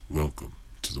Welcome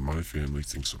to the My Family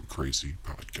Thinks I'm Crazy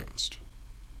podcast.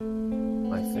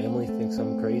 My Family Thinks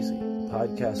I'm Crazy, a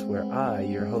podcast where I,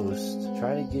 your host,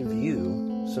 try to give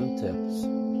you some tips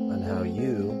on how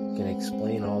you can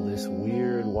explain all this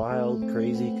weird, wild,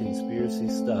 crazy conspiracy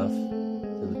stuff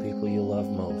to the people you love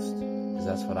most. Because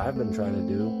that's what I've been trying to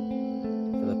do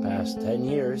for the past 10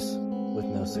 years with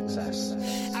no success.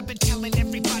 I've been telling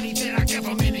everybody that our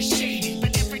government is shady,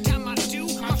 but every time I do,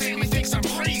 my family thinks I'm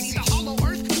crazy. The hollow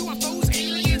earth, UFOs,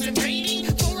 aliens invading,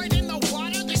 fluoride in the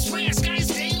water, they spray our skies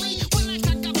daily. When I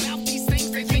talk about these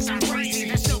things, they think I'm crazy.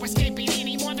 There's no escaping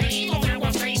anymore the evil that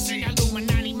we're facing.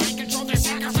 Illuminati mind control, they're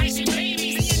sacrificing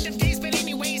babies. The end of days, but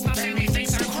anyways, my family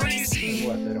thinks I'm crazy.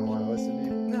 What, they don't want to listen to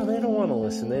you? No, they don't want to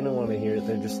listen. They don't want to hear it.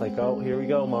 They're just like, oh, here we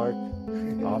go, Mark.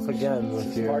 Off again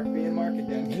with your... Mark being Mark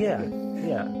again. Yeah.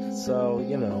 So,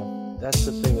 that's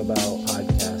the thing about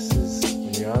podcasts is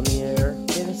when you're on the air,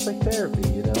 and it's like therapy,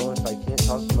 If I can't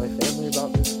talk to my family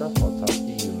about this stuff, I'll talk to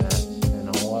you, Matt, and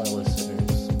all our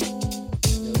listeners.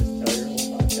 You'll just tell your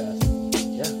whole podcast.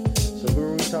 Yeah. So who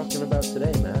are we talking about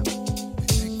today, Matt? They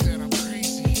think that I'm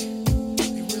crazy.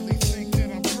 They really think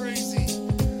that I'm crazy.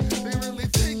 They really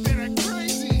think that I'm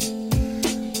crazy.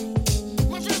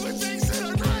 My family thinks that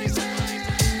I'm crazy.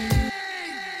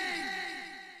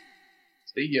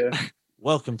 See ya.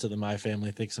 Welcome to the My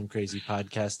Family Thinks I'm Crazy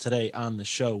podcast. Today on the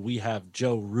show, we have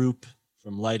Joe Roop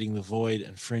from Lighting the Void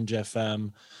and Fringe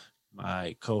FM.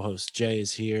 My co-host Jay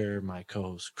is here. My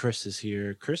co-host Chris is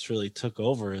here. Chris really took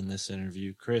over in this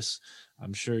interview. Chris,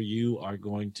 I'm sure you are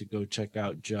going to go check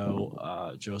out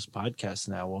Joe's podcast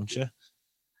now, won't you?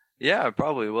 Yeah, I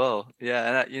probably will. Yeah,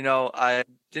 and I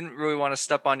didn't really want to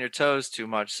step on your toes too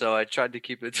much, so I tried to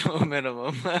keep it to a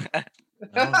minimum.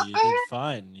 No, you did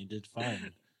fine. You did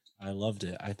fine. I loved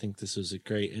it. I think this was a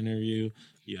great interview.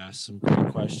 You asked some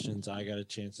great questions. I got a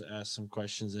chance to ask some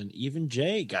questions, and even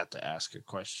Jay got to ask a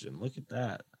question. Look at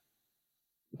that.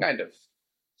 Kind of.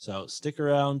 So stick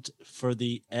around for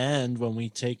the end when we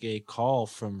take a call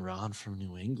from Ron from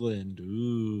New England.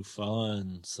 Ooh,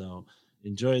 fun. So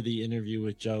enjoy the interview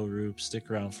with Joe Roop. Stick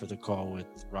around for the call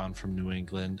with Ron from New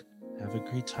England. Have a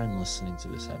great time listening to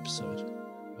this episode.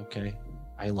 Okay?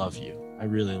 I love you. I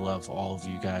really love all of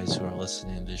you guys who are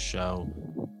listening to this show.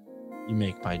 You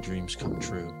make my dreams come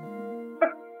true.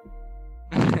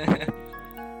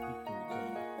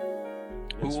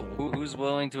 Who's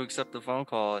willing to accept the phone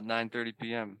call at 9:30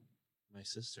 p.m.? My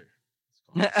sister.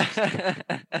 Oh,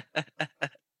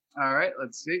 All right,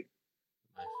 let's see.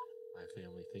 My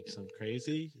family thinks I'm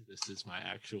crazy. This is my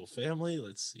actual family.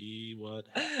 Let's see what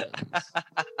happens.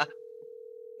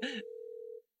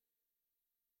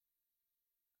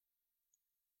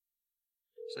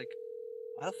 It's like,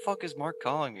 why the fuck is Mark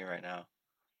calling me right now?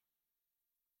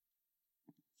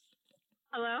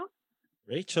 Hello?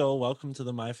 Rachel, welcome to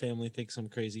the My Family Thinks I'm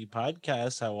Crazy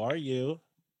podcast. How are you?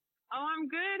 Oh, I'm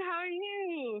good. How are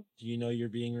you? Do you know you're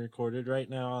being recorded right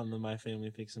now on the My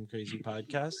Family Thinks I'm Crazy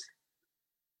podcast?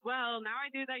 Well, now I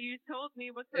do that you told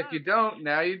me. What's If up? you don't,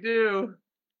 now you do.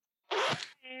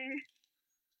 Hey,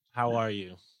 How are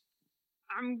you?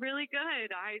 I'm really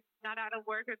good. I got out of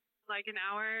work like an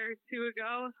hour or two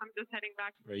ago. I'm just heading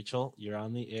back. Rachel, you're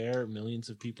on the air. Millions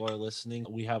of people are listening.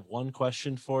 We have one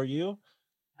question for you.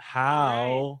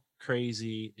 How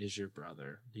crazy is your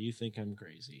brother? Do you think I'm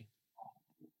crazy?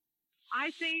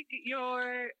 I think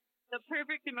you're the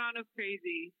perfect amount of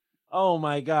crazy. Oh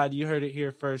my God, you heard it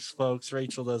here first, folks.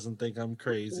 Rachel doesn't think I'm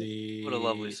crazy. What a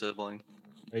lovely sibling.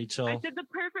 Rachel. I said the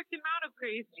perfect amount of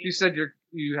crazy. You said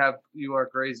you are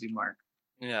crazy, Mark.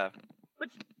 Yeah. But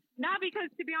not because,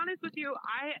 to be honest with you,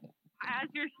 as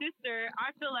your sister,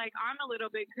 I feel like I'm a little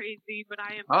bit crazy, but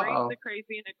I embrace the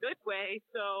crazy in a good way.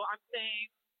 So I'm saying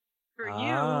for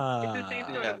you, it's the same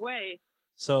sort of way.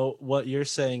 So what you're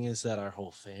saying is that our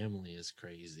whole family is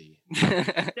crazy.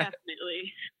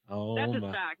 Definitely. That's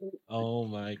a fact. Oh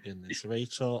my goodness.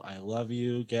 Rachel, I love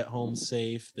you. Get home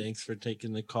safe. Thanks for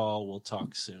taking the call. We'll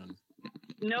talk soon.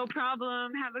 No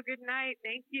problem. Have a good night.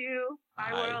 Thank you.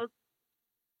 Bye, Bye. world.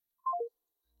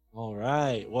 All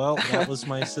right. Well, that was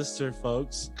my sister,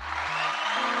 folks.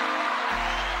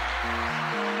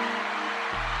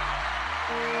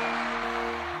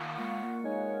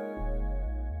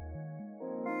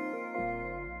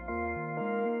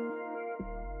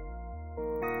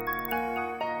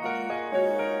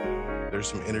 There's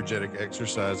some energetic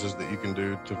exercises that you can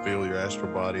do to feel your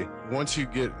astral body. Once you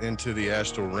get into the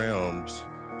astral realms,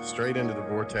 straight into the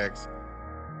vortex,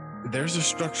 there's a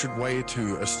structured way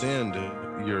to ascend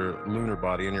your lunar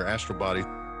body and your astral body.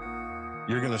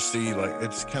 you're going to see, like,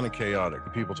 it's kind of chaotic.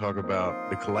 People talk about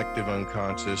the collective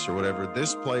unconscious or whatever.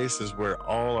 This place is where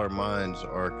all our minds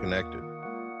are connected.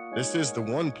 This is the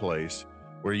one place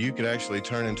where you could actually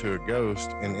turn into a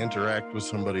ghost and interact with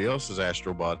somebody else's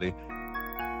astral body.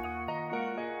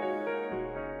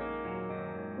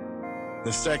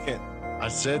 The second I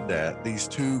said that, these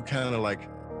two kind of like,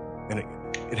 and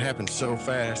it happened so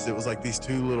fast. It was like these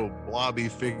two little blobby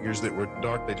figures that were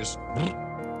dark. They just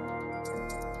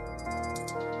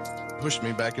pushed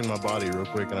me back in my body real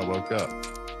quick, and I woke up.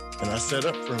 And I sat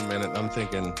up for a minute, and I'm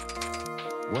thinking,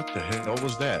 what the hell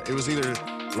was that? It was either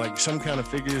like some kind of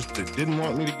figures that didn't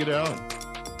want me to get out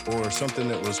or something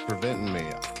that was preventing me.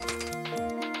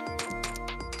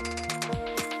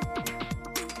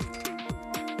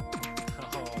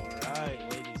 All right,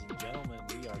 ladies and gentlemen,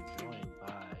 we are joined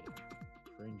by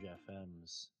Fringe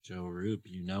FM's Joe Roop.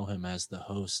 You know him as the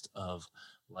host of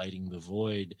Lighting the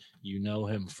Void. You know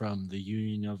him from the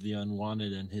Union of the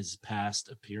Unwanted and his past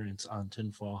appearance on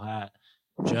Tinfoil Hat.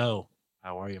 Joe,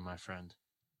 how are you, my friend?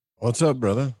 What's up,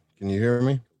 brother? Can you hear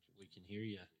me? We can hear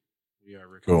you. We are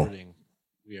recording. Cool.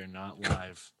 We are not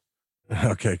live.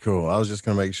 Okay, cool. I was just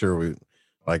gonna make sure we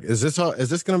like. Is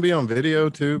this gonna be on video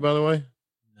too? By the way.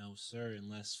 No, sir.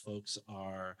 Unless folks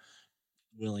are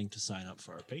willing to sign up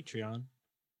for our Patreon.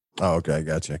 Oh, okay,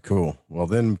 gotcha. Cool. Well,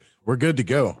 then we're good to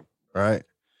go. All right.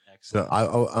 Excellent.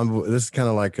 So I'm. This is kind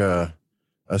of like a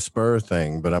spur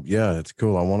thing, but yeah, it's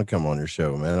cool. I want to come on your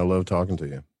show, man. I love talking to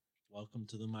you. Welcome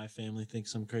to the My Family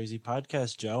Thinks I'm Crazy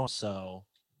podcast, Joe. So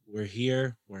we're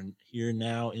here. We're here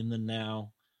now in the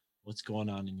now. What's going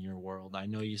on in your world? I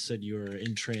know you said you were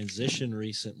in transition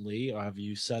recently. Or have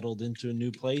you settled into a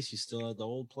new place? You still at the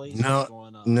old place? What's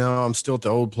going on? No, I'm still at the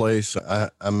old place.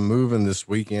 I'm moving this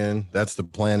weekend. That's the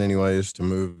plan anyways, to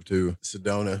move to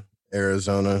Sedona,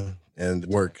 Arizona, and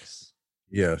work. Nice.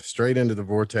 Yeah, straight into the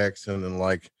vortex, and then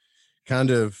like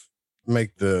kind of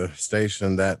make the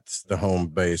station that's the home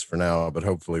base for now, but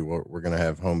hopefully we're gonna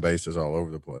have home bases all over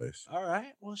the place. All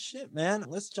right, well shit, man,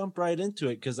 let's jump right into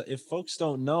it, because if folks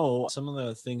don't know some of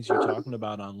the things you're talking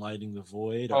about on Lighting the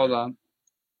Void. Hold on.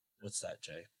 What's that,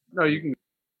 Jay? No, you can.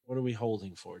 What are we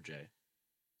holding for, Jay?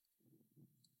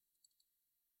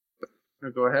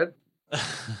 Go ahead.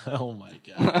 Oh my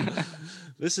god.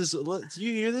 This is, do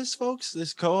you hear this, folks?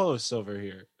 This co-host over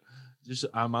here,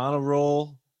 I'm on a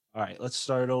roll. All right, let's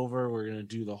start over. We're going to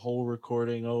do the whole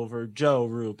recording over. Joe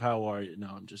Roop, how are you? No,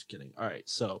 I'm just kidding. All right,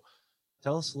 so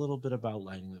tell us a little bit about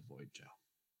Lighting the Void, Joe.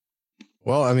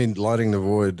 Well, I mean, Lighting the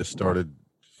Void started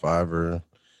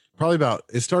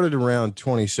it started around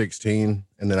 2016.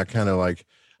 And then I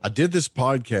did this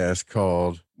podcast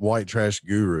called White Trash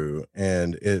Guru,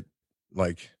 and it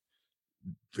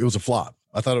was a flop.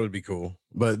 I thought it would be cool.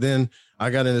 But then I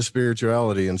got into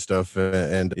spirituality and stuff.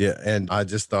 And I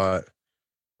just thought,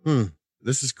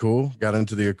 this is cool. Got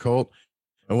into the occult.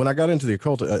 And when I got into the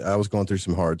occult, I was going through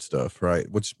some hard stuff, right?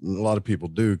 Which a lot of people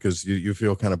do, because you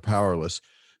feel kind of powerless.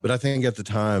 But I think at the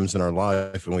times in our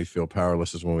life when we feel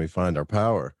powerless is when we find our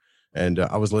power. And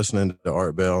I was listening to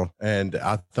Art Bell, and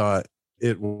I thought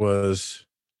it was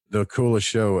the coolest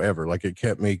show ever. Like, it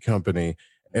kept me company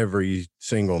every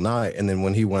single night. And then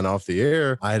when he went off the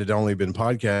air, I had only been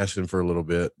podcasting for a little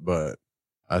bit, but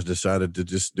I decided to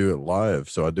just do it live.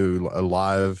 So I do a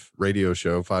live radio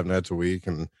show 5 nights a week.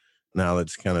 And now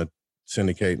it's kind of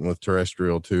syndicating with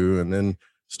terrestrial too. And then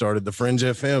started the Fringe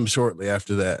FM shortly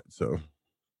after that. So.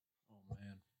 Oh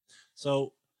man.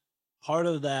 So part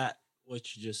of that,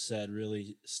 what you just said,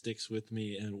 really sticks with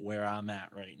me, and where I'm at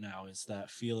right now is that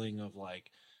feeling of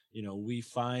like, we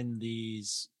find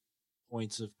these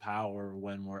points of power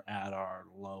when we're at our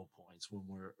low points, when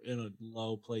we're in a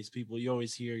low place. People, you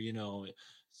always hear, you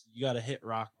got to hit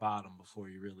rock bottom before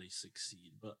you really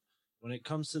succeed. But when it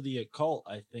comes to the occult,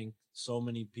 I think so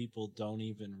many people don't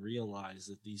even realize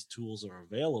that these tools are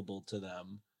available to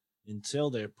them until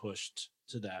they're pushed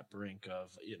to that brink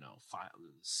of,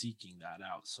 seeking that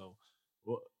out. So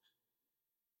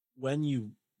when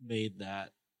you made that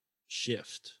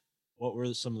shift, what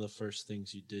were some of the first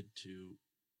things you did to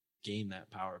gain that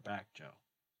power back, Joe?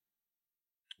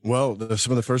 Well,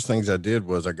 some of the first things I did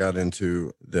was I got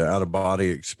into the out-of-body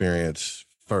experience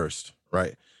first,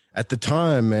 right? At the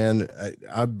time, man,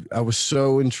 I was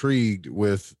so intrigued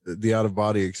with the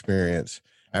out-of-body experience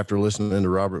after listening to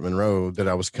Robert Monroe that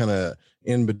I was kind of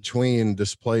in between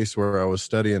this place where I was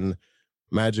studying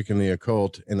magic and the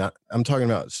occult. And I'm talking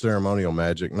about ceremonial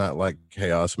magic, not like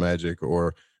chaos magic,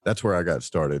 or that's where I got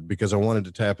started, because I wanted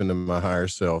to tap into my higher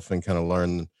self and kind of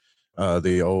learn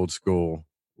the old school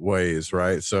ways,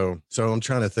 right? So I'm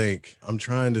trying to think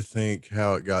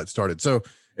how it got started. So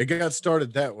it got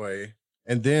started that way.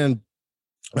 And then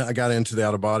I got into the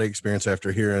out-of-body experience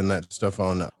after hearing that stuff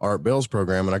on Art Bell's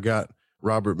program, and I got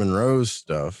Robert Monroe's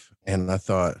stuff, and I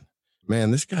thought, man,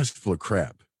 this guy's full of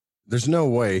crap. There's no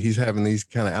way he's having these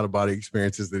kind of out of body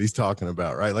experiences that he's talking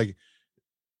about, right? Like,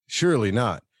 surely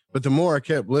not. But the more I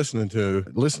kept listening to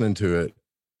it,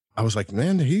 I was like,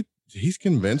 man, he's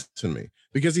convincing me,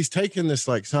 because he's taking this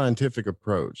like scientific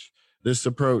approach, this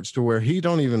approach to where he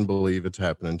don't even believe it's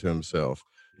happening to himself.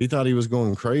 He thought he was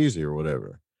going crazy or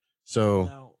whatever. So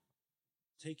now,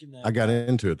 taking that, I got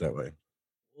into it that way.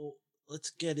 Well, let's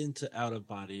get into out of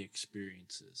body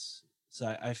experiences.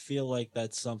 So I feel like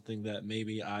that's something that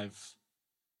maybe I've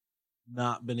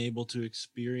not been able to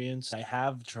experience. I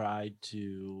have tried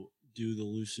to do the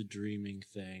lucid dreaming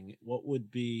thing. What would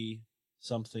be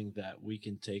something that we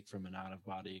can take from an out of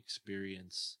body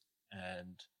experience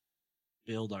and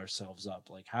build ourselves up?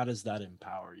 Like, how does that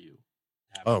empower you?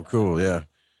 Oh, cool. Yeah.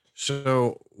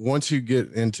 So once you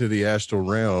get into the astral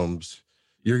realms,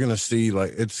 you're going to see,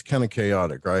 like, it's kind of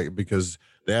chaotic, right? Because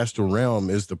the astral realm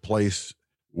is the place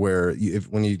where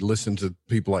when you listen to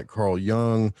people like Carl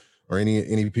Jung or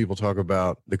any people talk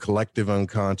about the collective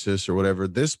unconscious or whatever,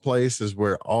 this place is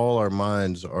where all our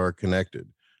minds are connected.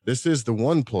 This is the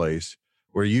one place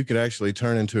where you could actually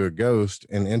turn into a ghost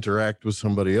and interact with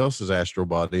somebody else's astral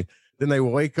body. Then they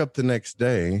wake up the next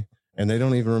day and they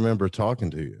don't even remember talking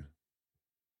to you.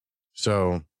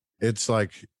 So it's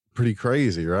like pretty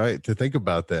crazy, right? To think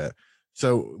about that.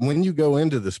 So when you go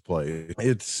into this place,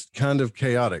 it's kind of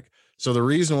chaotic. So the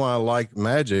reason why I like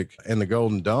magic and the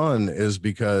Golden Dawn is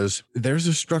because there's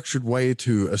a structured way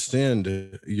to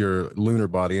ascend your lunar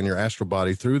body and your astral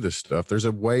body through this stuff. There's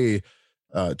a way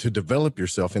to develop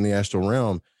yourself in the astral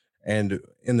realm. And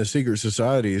in the secret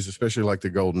societies, especially like the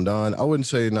Golden Dawn, I wouldn't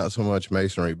say not so much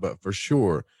Masonry, but for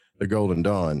sure the Golden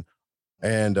Dawn,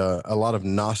 and a lot of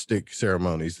Gnostic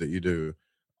ceremonies that you do.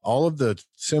 All of the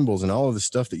symbols and all of the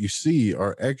stuff that you see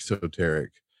are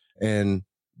exoteric. And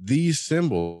these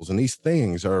symbols and these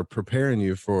things are preparing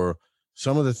you for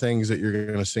some of the things that you're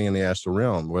going to see in the astral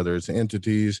realm, whether it's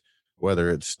entities, whether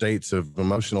it's states of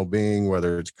emotional being,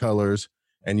 whether it's colors.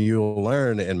 And you'll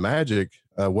learn in magic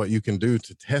what you can do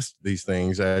to test these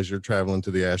things as you're traveling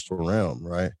to the astral realm,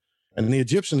 right? And the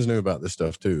Egyptians knew about this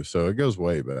stuff too, so it goes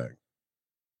way back.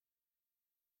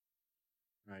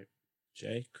 Right.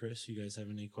 Jay, Chris, you guys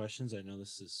have any questions? I know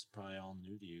this is probably all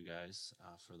new to you guys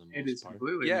for the most part. It is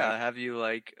completely Yeah, new. have you,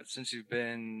 like, since you've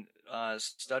been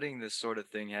studying this sort of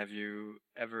thing, have you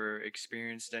ever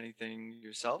experienced anything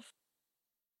yourself?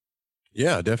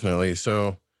 Yeah, definitely.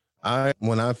 So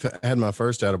when I had my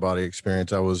first out of body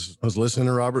experience, I was listening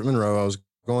to Robert Monroe. I was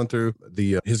going through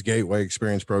his Gateway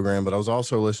Experience program, but I was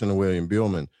also listening to William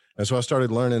Buhlman. And so I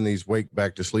started learning these wake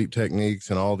back to sleep techniques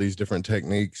and all these different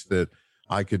techniques that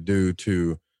I could do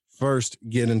to first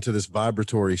get into this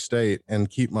vibratory state and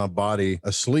keep my body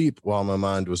asleep while my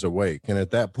mind was awake. And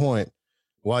at that point,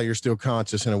 while you're still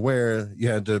conscious and aware, you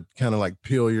had to kind of like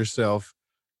peel yourself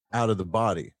out of the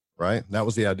body, right? That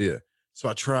was the idea. So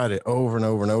I tried it over and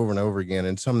over and over and over again.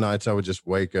 And some nights I would just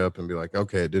wake up and be like,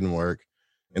 okay, it didn't work.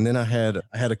 And then I had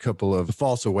a couple of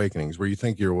false awakenings where you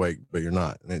think you're awake, but you're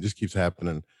not. And it just keeps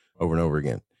happening over and over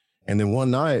again. And then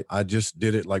one night I just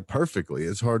did it like perfectly.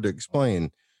 It's hard to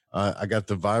explain. I got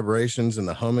the vibrations and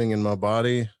the humming in my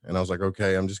body. And I was like,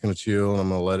 okay, I'm just going to chill and I'm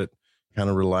going to let it kind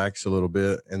of relax a little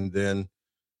bit. And then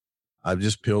I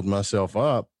just peeled myself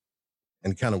up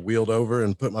and kind of wheeled over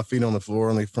and put my feet on the floor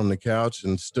only from the couch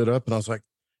and stood up. And I was like,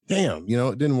 damn,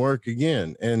 it didn't work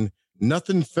again. And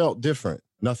nothing felt different.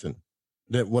 Nothing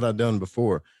that what I'd done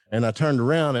before. And I turned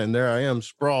around and there I am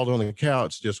sprawled on the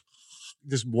couch, just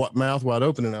mouth wide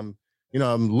open. And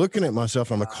I'm looking at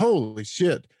myself. I'm like, holy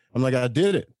shit. I'm like, I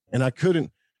did it. And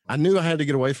I knew I had to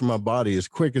get away from my body as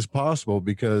quick as possible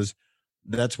because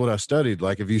that's what I studied.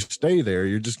 Like, if you stay there,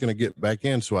 you're just going to get back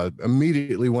in. So I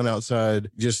immediately went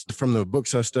outside just from the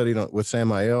books I studied with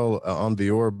Samael on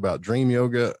the orb about dream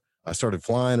yoga. I started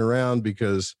flying around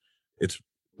because it's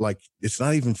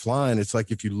not even flying. It's like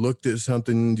if you looked at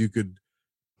something, you could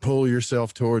pull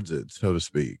yourself towards it, so to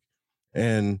speak.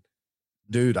 And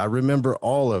dude, I remember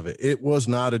all of it. It was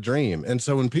not a dream. And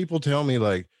so when people tell me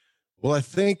like, well, I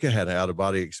think I had an out of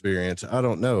body experience, I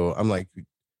don't know. I'm like,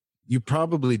 you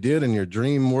probably did, and your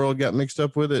dream world got mixed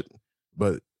up with it.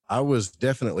 But I was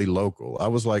definitely local. I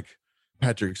was like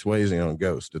Patrick Swayze on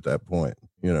Ghost at that point,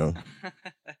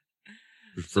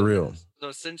 for real.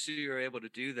 So since you were able to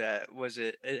do that,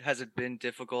 has it been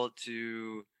difficult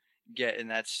to get in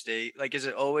that state? Like, is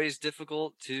it always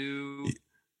difficult to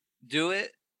do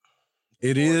it?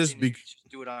 It is because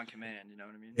do it on command. You know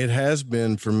what I mean? It has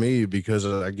been for me because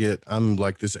I'm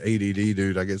like this ADD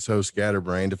dude. I get so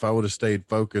scatterbrained. If I would have stayed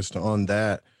focused on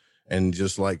that and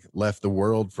just like left the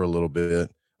world for a little bit,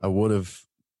 I would have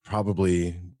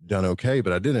probably done okay,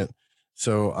 but I didn't.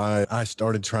 So I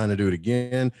started trying to do it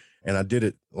again, and I did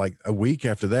it like a week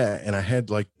after that, and I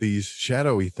had like these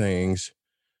shadowy things.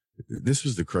 This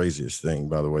was the craziest thing,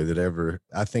 by the way, that ever,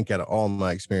 I think out of all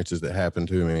my experiences that happened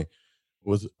to me,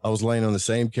 was I was laying on the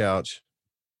same couch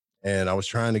and I was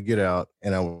trying to get out,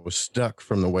 and I was stuck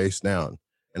from the waist down,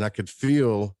 and I could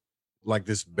feel like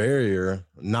this barrier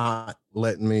not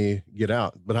letting me get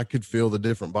out, but I could feel the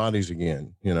different bodies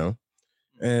again, you know?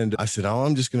 And I said, oh,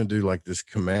 I'm just going to do like this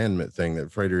commandment thing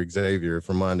that Frederick Xavier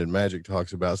from Mind and Magic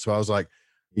talks about. So I was like,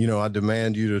 you know, I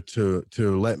demand you to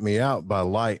let me out by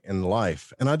light and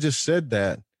life. And I just said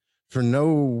that for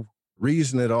no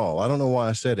reason at all. I don't know why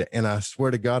I said it. And I swear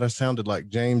to God, I sounded like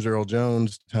James Earl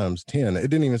Jones times 10. It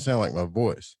didn't even sound like my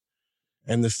voice.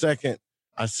 And the second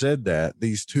I said that,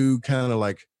 these two kind of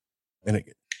like, and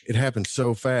it happened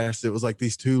so fast. It was like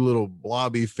these two little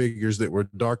blobby figures that were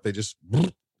dark. They just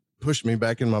pushed me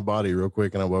back in my body real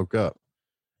quick, and I woke up.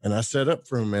 And I sat up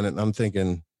for a minute, and I'm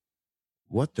thinking,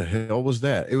 what the hell was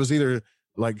that? It was either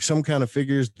like some kind of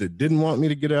figures that didn't want me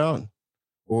to get out,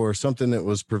 or something that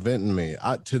was preventing me.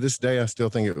 To this day, I still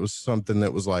think it was something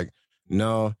that was like,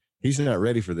 no, he's not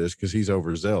ready for this because he's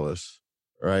overzealous,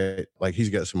 right? Like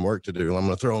he's got some work to do. I'm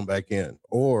going to throw him back in.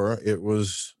 Or it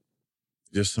was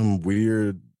just some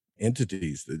weird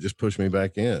entities that just pushed me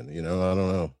back in. You know, I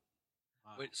don't know.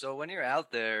 Wait, so when you're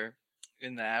out there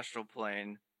in the astral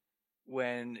plane,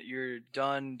 when you're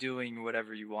done doing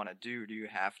whatever you want to do you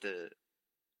have to,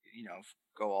 you know,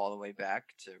 go all the way back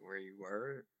to where you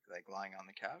were, like lying on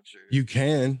the couch? Or? You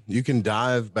can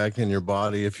dive back in your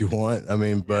body if you want. I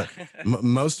mean, but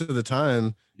most of the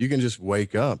time you can just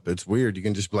wake up. It's weird. You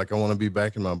can just be like, I want to be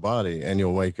back in my body, and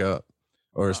you'll wake up.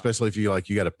 Or especially if you like,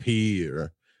 you got to pee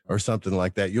or something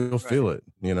like that, you'll feel it,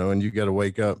 you know, and you got to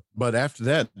wake up. But after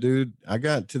that, dude, I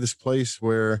got to this place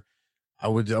where I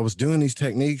was doing these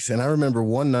techniques, and I remember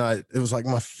one night it was like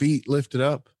my feet lifted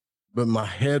up, but my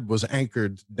head was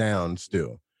anchored down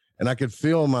still, and I could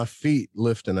feel my feet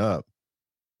lifting up.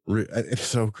 It's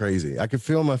so crazy. I could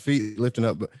feel my feet lifting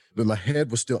up, but my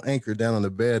head was still anchored down on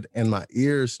the bed, and my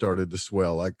ears started to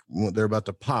swell like they're about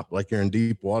to pop, like you're in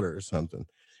deep water or something.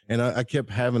 And I kept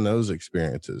having those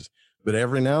experiences. But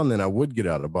every now and then I would get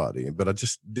out of body, but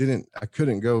I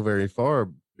couldn't go very far,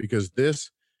 because this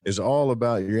is all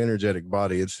about your energetic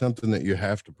body. It's something that you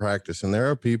have to practice. And there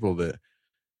are people that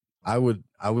I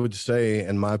would say,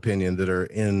 in my opinion, that are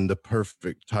in the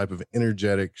perfect type of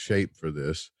energetic shape for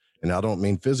this. And I don't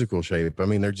mean physical shape. I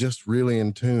mean, they're just really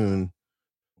in tune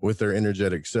with their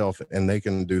energetic self, and they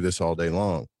can do this all day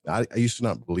long. I used to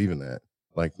not believe in that.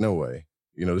 Like, no way,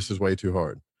 you know, this is way too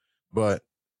hard. But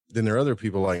then there are other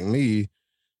people like me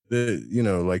that, you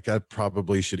know, like I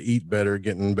probably should eat better,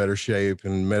 get in better shape,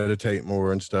 and meditate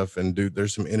more and stuff. And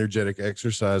there's some energetic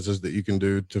exercises that you can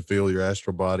do to feel your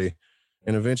astral body.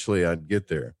 And eventually I'd get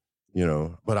there, you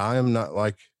know, but I am not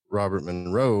like Robert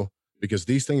Monroe, because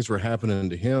these things were happening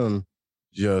to him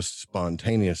just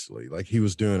spontaneously. Like he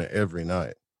was doing it every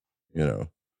night, you know.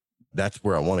 That's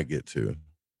where I want to get to.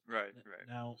 Right.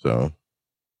 Now, so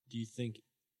do you think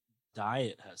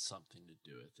diet has something to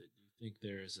do with it? Do you think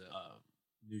there's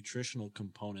a nutritional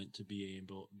component to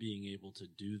being able to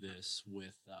do this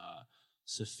with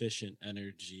sufficient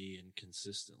energy and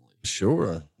consistently?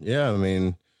 Sure. Yeah. I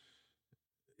mean,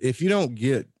 if you don't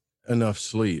get enough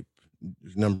sleep,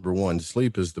 number one,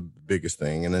 sleep is the biggest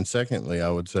thing. And then secondly, I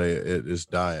would say it is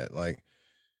diet. Like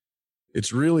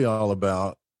it's really all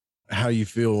about how you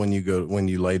feel when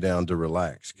you lay down to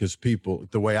relax. Because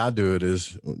the way I do it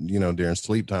is, you know, during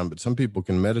sleep time, but some people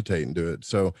can meditate and do it.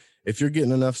 So if you're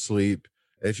getting enough sleep,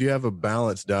 if you have a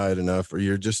balanced diet enough, or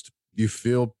you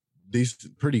feel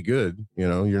pretty good, you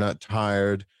know, you're not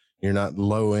tired, you're not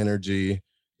low energy,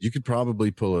 you could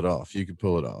probably pull it off. You could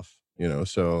pull it off, you know?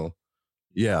 So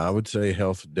yeah, I would say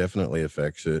health definitely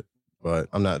affects it, but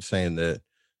I'm not saying that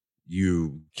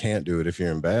you can't do it if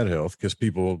you're in bad health, because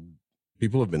people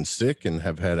have been sick and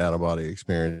have had out of body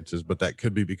experiences, but that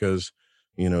could be because,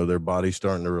 you know, their body's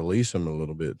starting to release them a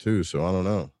little bit too. So I don't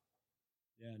know.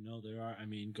 Yeah, no, there are. I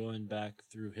mean, going back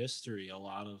through history, a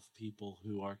lot of people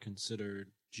who are considered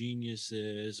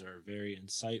geniuses or very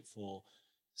insightful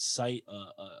cite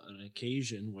an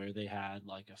occasion where they had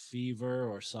like a fever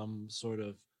or some sort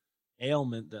of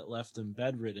ailment that left them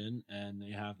bedridden, and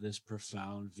they have this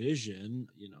profound vision,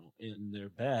 you know, in their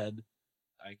bed.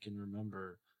 I can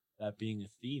remember that being a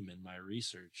theme in my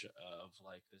research of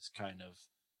like this kind of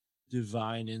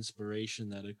divine inspiration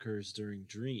that occurs during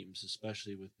dreams,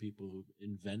 especially with people who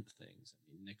invent things.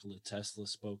 I mean, Nikola Tesla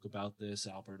spoke about this.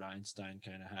 Albert Einstein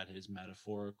kind of had his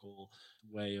metaphorical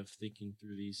way of thinking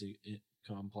through these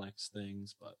complex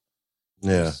things, but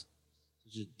yeah, there's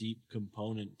such a deep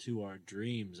component to our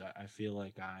dreams. I feel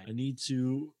like I need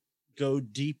to go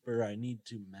deeper. I need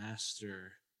to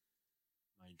master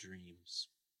my dreams.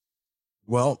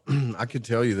 Well, I could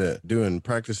tell you that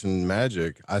practicing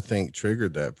magic, I think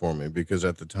triggered that for me, because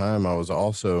at the time I was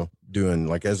also doing,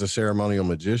 like, as a ceremonial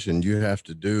magician, you have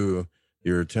to do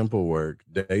your temple work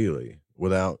daily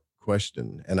without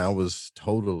question. And I was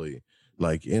totally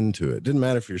like into it. Didn't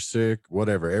matter if you're sick,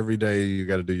 whatever. Every day you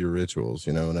got to do your rituals,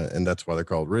 and that's why they're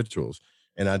called rituals.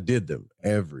 And I did them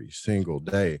every single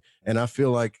day. And I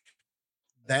feel like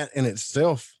that in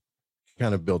itself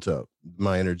kind of built up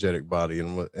my energetic body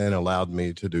and allowed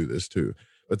me to do this too.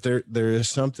 But there is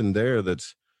something there that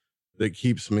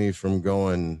keeps me from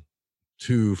going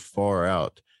too far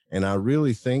out. And I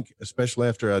really think, especially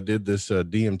after I did this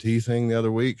DMT thing the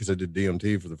other week, because I did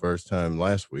DMT for the first time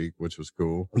last week, which was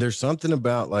cool. There's something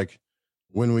about, like,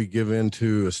 when we give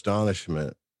into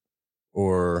astonishment,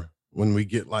 or when we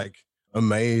get like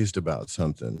amazed about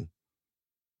something,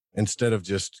 instead of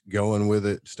just going with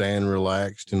it, staying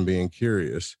relaxed and being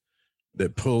curious,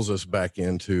 that pulls us back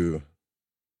into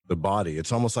the body.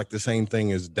 It's almost like the same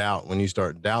thing as doubt. When you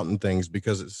start doubting things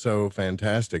because it's so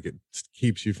fantastic, it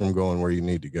keeps you from going where you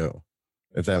need to go,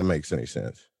 if that makes any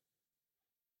sense.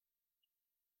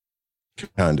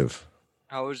 Kind of.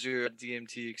 How was your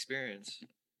DMT experience?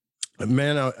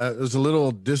 Man, it was a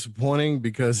little disappointing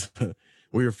because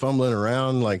we were fumbling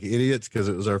around like idiots because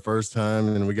it was our first time,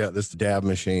 and we got this dab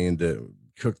machine that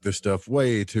cooked the stuff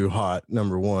way too hot,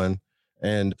 number one.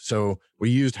 And so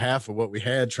we used half of what we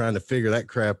had trying to figure that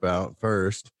crap out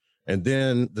first. And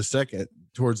then the second,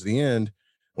 towards the end,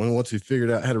 once we figured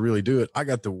out how to really do it, I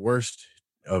got the worst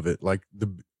of it. Like,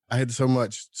 I had so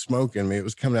much smoke in me, it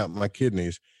was coming out my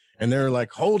kidneys. And they were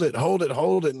like, hold it.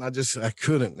 And I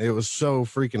couldn't. It was so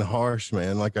freaking harsh,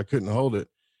 man. Like, I couldn't hold it.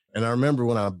 And I remember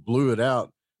when I blew it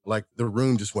out, like, the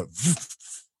room just went,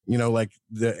 like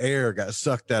the air got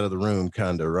sucked out of the room,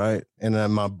 kind of, right? And then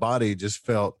my body just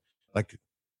felt like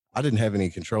I didn't have any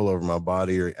control over my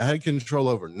body, or I had control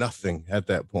over nothing at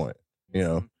that point,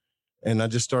 and I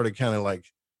just started kind of like,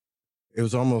 it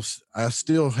was almost, I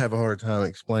still have a hard time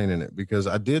explaining it, because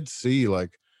I did see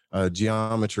like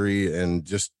geometry, and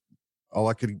just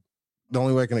the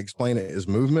only way I can explain it is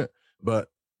movement. But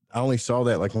I only saw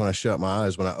that like when I shut my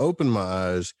eyes. When I opened my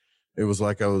eyes, it was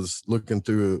like I was looking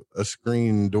through a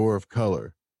screen door of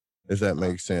color, if that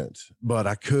makes sense. But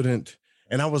I couldn't.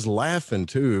 And I was laughing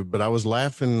too, but I was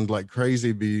laughing like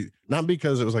crazy, not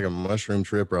because it was like a mushroom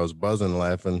trip or I was buzzing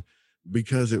laughing,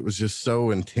 because it was just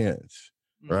so intense,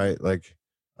 right? Like,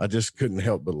 I just couldn't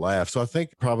help but laugh. So I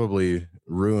think probably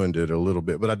ruined it a little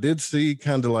bit. But I did see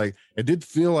kind of like, it did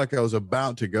feel like I was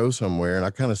about to go somewhere. And I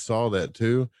kind of saw that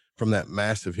too from that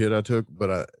massive hit I took, but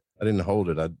I didn't hold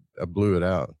it. I blew it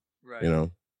out, right?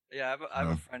 Yeah, I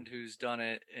have a friend who's done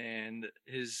it, and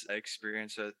his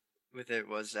experience with it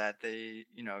was that they,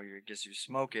 you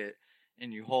smoke it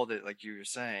and you hold it like you were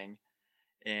saying,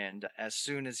 and as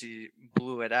soon as he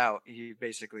blew it out, he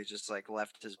basically just like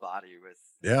left his body with.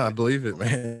 Yeah, I believe it,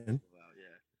 man.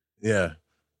 Yeah.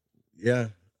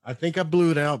 I think I blew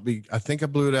it out.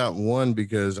 One,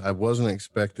 because I wasn't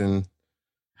expecting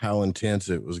how intense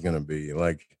it was going to be.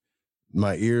 Like,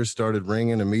 my ears started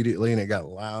ringing immediately, and it got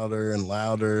louder and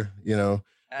louder,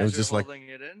 As it was just like,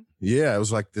 it in? Yeah, it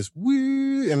was like this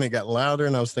woo, and it got louder,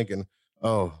 and I was thinking,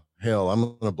 oh hell,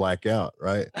 I'm gonna black out,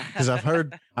 right? Because I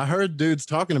heard dudes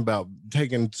talking about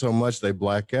taking so much they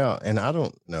black out, and I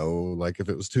don't know, like, if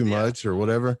it was too much or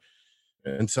whatever.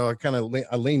 And so I kind of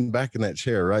I leaned back in that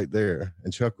chair right there,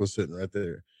 and Chuck was sitting right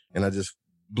there, and I just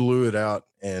blew it out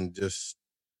and just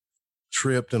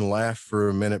tripped and laughed for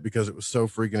a minute because it was so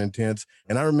freaking intense.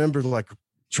 And I remember like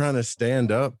trying to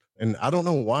stand up, and I don't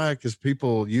know why, because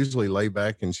people usually lay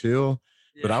back and chill,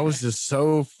 but I was just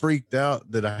so freaked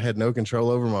out that I had no control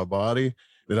over my body,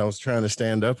 that I was trying to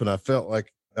stand up, and I felt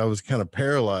like I was kind of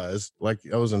paralyzed, like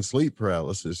I was in sleep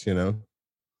paralysis, It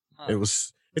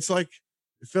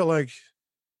felt like,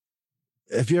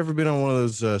 have you ever been on one of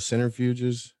those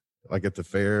centrifuges, like at the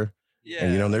fair? Yeah.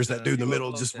 And, there's that dude in the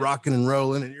middle just rocking and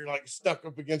rolling, and you're like stuck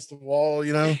up against the wall,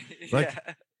 like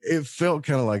it felt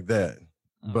kind of like that,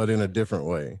 but in a different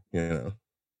way,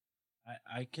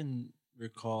 I can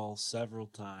recall several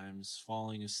times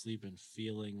falling asleep and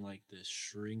feeling like this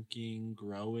shrinking,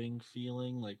 growing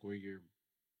feeling, like where you're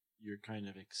kind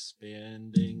of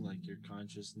expanding, like your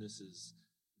consciousness is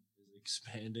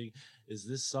expanding. Is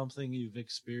this something you've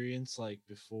experienced like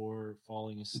before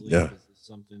falling asleep? Yeah. Is this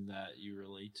something that you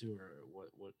relate to, or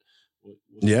what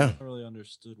Yeah. I never really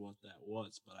understood what that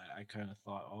was, but I kind of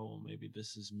thought, oh, maybe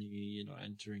this is me,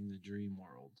 entering the dream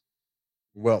world.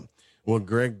 Well,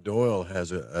 Greg Doyle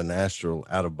has an astral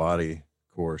out of body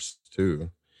course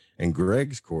too. And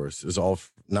Greg's course is all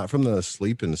not from the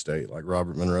sleeping state like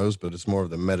Robert Monroe's, but it's more of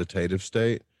the meditative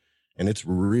state. And it's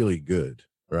really good.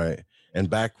 Right. And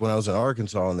back when I was in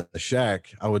Arkansas in the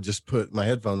shack, I would just put my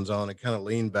headphones on and kind of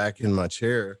lean back in my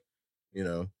chair, you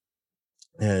know,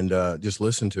 and just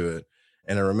listen to it.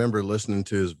 And I remember listening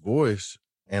to his voice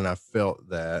and I felt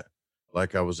that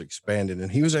like I was expanding.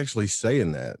 And he was actually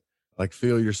saying that, like,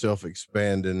 feel yourself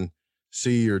expanding,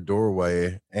 see your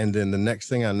doorway. And then the next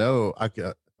thing I know,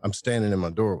 I'm standing in my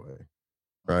doorway.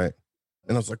 Right.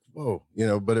 And I was like, whoa, you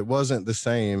know, but it wasn't the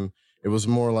same. It was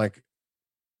more like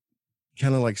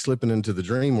kind of like slipping into the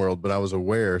dream world, but I was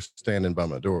aware standing by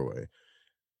my doorway.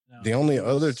 Now, the only you were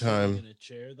other sitting time in a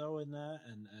chair though in that,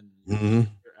 and Mhm.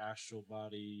 your astral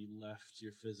body left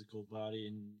your physical body,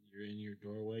 and you're in your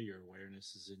doorway. Your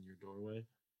awareness is in your doorway.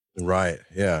 Right.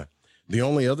 Yeah. The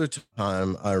only other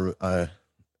time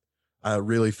I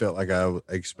really felt like I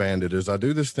expanded is I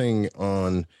do this thing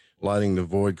on Lighting the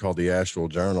Void called the Astral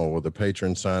Journal, where the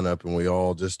patrons sign up and we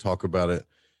all just talk about it.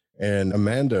 And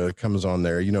Amanda comes on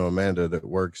there, you know, Amanda that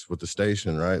works with the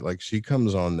station, right? Like she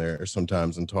comes on there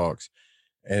sometimes and talks.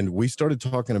 And we started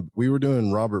talking, we were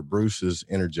doing Robert Bruce's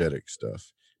energetic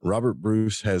stuff. Robert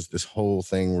Bruce has this whole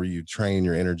thing where you train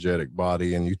your energetic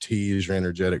body and you tease your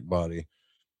energetic body.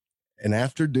 And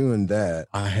after doing that,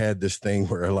 I had this thing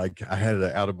where like I had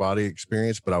an out of body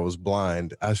experience, but I was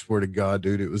blind. I swear to God,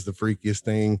 dude, it was the freakiest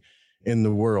thing in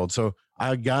the world. So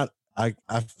I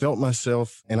felt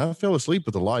myself, and I fell asleep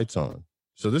with the lights on.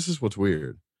 So this is what's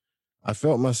weird. I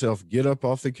felt myself get up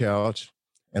off the couch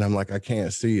and I'm like, I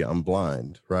can't see, I'm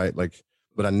blind, right? Like,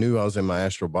 but I knew I was in my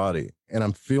astral body and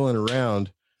I'm feeling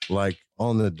around like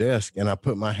on the desk and I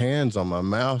put my hands on my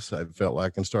mouse. I felt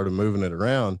like and started moving it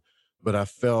around, but I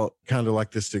felt kind of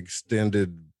like this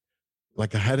extended,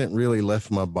 like I hadn't really left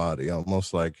my body,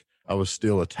 almost like I was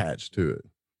still attached to it.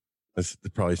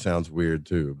 It probably sounds weird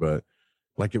too, but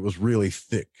like it was really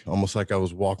thick, almost like I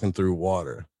was walking through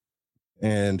water.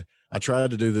 And I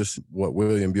tried to do this, what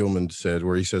William Buhlman said,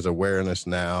 where he says awareness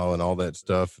now and all that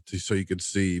stuff so you could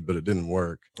see, but it didn't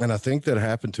work. And I think that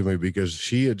happened to me because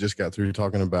she had just got through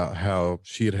talking about how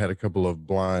she had had a couple of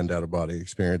blind out of body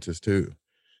experiences too.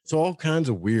 So all kinds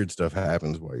of weird stuff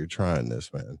happens while you're trying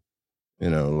this, man. You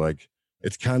know, like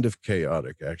it's kind of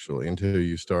chaotic actually until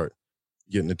you start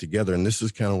getting it together. And this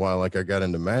is kind of why like I got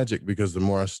into magic, because the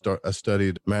more I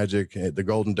studied magic, the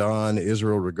Golden Dawn,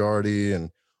 Israel Regardie,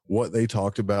 and what they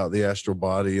talked about the astral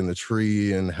body and the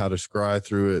tree and how to scry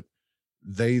through it,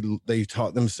 they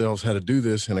taught themselves how to do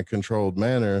this in a controlled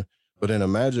manner, but in a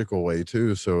magical way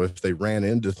too. So if they ran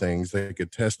into things, they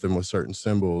could test them with certain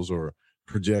symbols or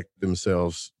project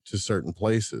themselves to certain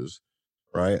places,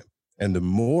 right? And the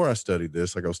more I studied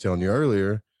this, like I was telling you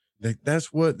earlier,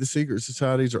 that's what the secret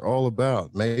societies are all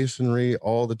about. Masonry,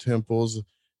 all the temples,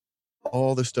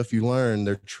 all the stuff you learn,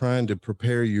 they're trying to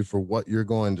prepare you for what you're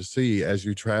going to see as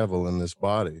you travel in this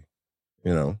body,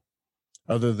 you know,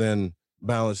 other than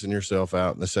balancing yourself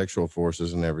out in the sexual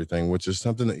forces and everything, which is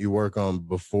something that you work on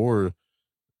before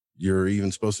you're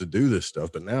even supposed to do this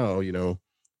stuff. But now, you know,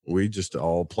 we just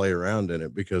all play around in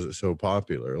it because it's so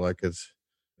popular. Like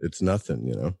it's nothing,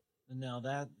 you know. And now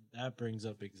that brings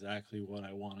up exactly what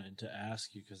I wanted to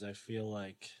ask you, because I feel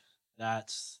like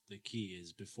that's the key,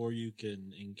 is before you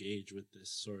can engage with this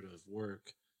sort of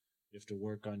work, you have to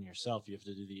work on yourself. You have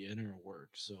to do the inner work.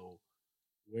 So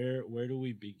where do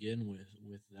we begin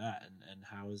with that? And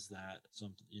how is that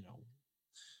something, you know,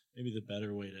 maybe the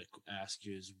better way to ask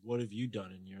you is, what have you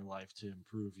done in your life to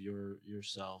improve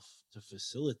yourself to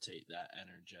facilitate that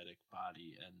energetic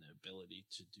body and the ability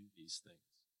to do these things?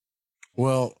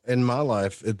 Well, in my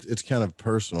life, it's kind of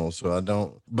personal, so I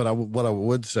don't. But what I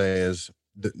would say is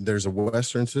there's a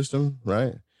Western system,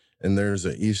 right, and there's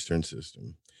an Eastern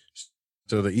system.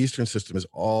 So the Eastern system is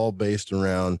all based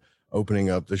around opening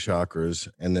up the chakras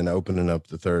and then opening up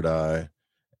the third eye,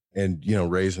 and you know,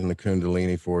 raising the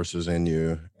Kundalini forces in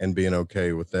you and being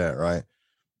okay with that, right?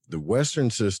 The Western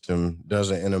system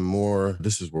does it in a more.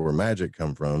 This is where magic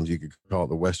come from. You could call it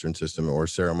the Western system or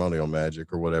ceremonial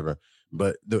magic or whatever.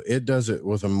 But it does it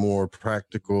with a more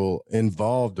practical,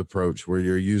 involved approach where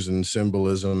you're using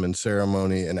symbolism and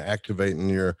ceremony and activating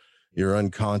your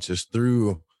unconscious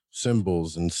through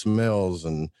symbols and smells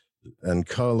and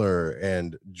color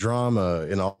and drama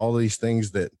and all these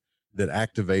things that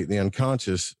activate the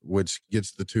unconscious, which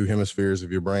gets the two hemispheres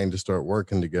of your brain to start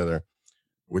working together,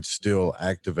 which still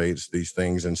activates these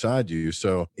things inside you.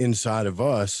 So inside of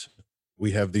us,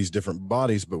 we have these different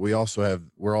bodies, but we're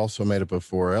also made up of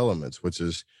 4 elements, which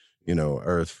is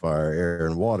earth, fire, air,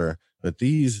 and water. But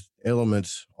these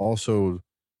elements also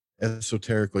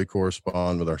esoterically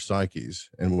correspond with our psyches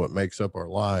and what makes up our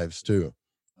lives too.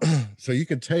 So you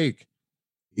could take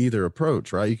either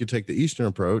approach, right? You could take the Eastern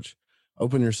approach,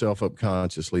 open yourself up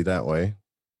consciously that way.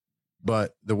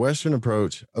 But the Western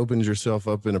approach opens yourself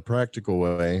up in a practical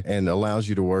way and allows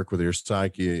you to work with your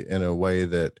psyche in a way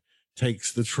that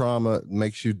takes the trauma,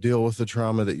 makes you deal with the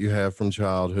trauma that you have from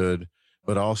childhood,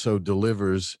 but also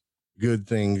delivers good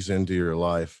things into your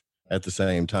life at the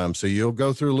same time. So you'll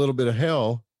go through a little bit of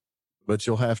hell, but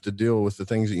you'll have to deal with the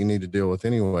things that you need to deal with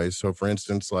anyway. So for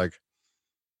instance, like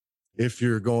if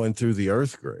you're going through the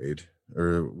earth grade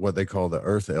or what they call the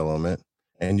earth element,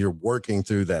 and you're working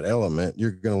through that element,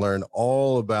 you're going to learn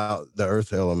all about the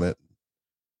earth element,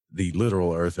 the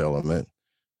literal earth element.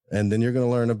 And then you're going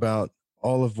to learn about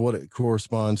all of what it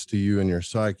corresponds to you and your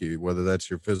psyche, whether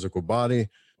that's your physical body,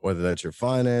 whether that's your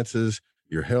finances,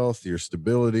 your health, your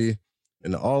stability,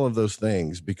 and all of those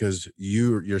things, because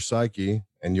your psyche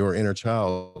and your inner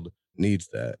child needs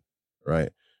that, right?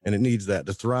 And it needs that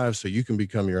to thrive so you can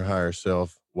become your higher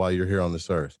self while you're here on this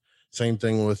earth. Same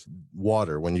thing with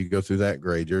water. When you go through that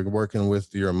grade, you're working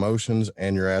with your emotions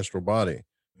and your astral body,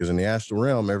 because in the astral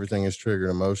realm, everything is triggered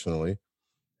emotionally.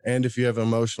 And if you have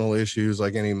emotional issues,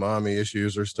 like any mommy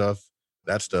issues or stuff,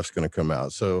 that stuff's going to come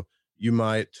out. So you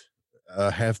might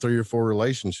have 3 or 4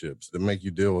 relationships that make you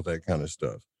deal with that kind of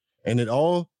stuff. And it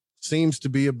all seems to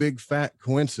be a big fat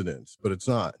coincidence, but it's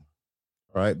not,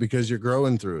 right? Because you're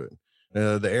growing through it.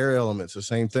 The air element's the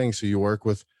same thing. So you work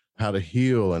with how to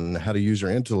heal and how to use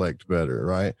your intellect better,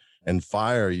 right? And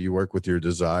fire, you work with your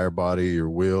desire body, your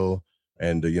will,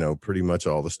 and, pretty much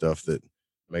all the stuff that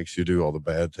makes you do all the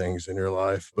bad things in your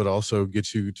life, but also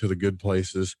gets you to the good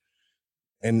places.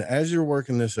 And as you're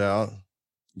working this out,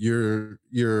 you're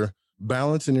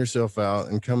balancing yourself out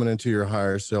and coming into your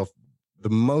higher self, the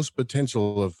most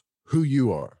potential of who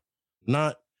you are,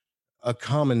 not a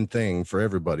common thing for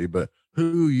everybody, but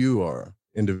who you are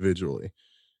individually.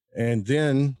 And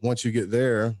then once you get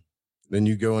there, then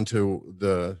you go into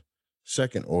the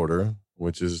second order,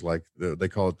 which is like they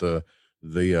call it the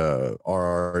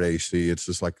RRAC. It's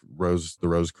just like the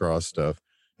Rose Cross stuff.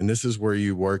 And this is where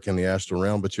you work in the astral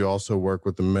realm, but you also work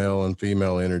with the male and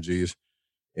female energies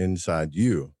inside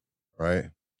you, right?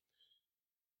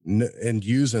 And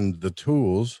using the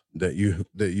tools that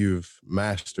you've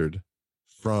mastered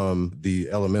from the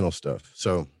elemental stuff.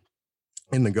 So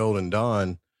in the Golden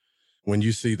Dawn, when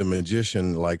you see the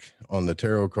magician like on the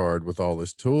tarot card with all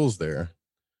his tools there,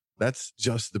 that's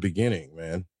just the beginning,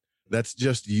 man. That's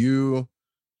just you.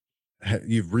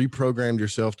 You've reprogrammed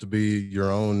yourself to be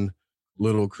your own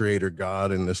little creator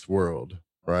God in this world,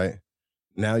 right?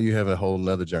 Now you have a whole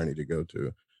nother journey to go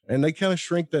to. And they kind of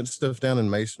shrink that stuff down in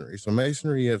Masonry. So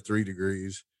Masonry, you have 3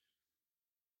 degrees.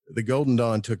 The Golden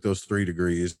Dawn took those 3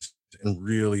 degrees and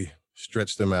really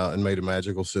stretched them out and made a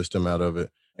magical system out of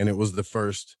it. And it was the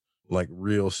first like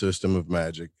real system of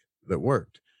magic that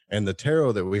worked. And the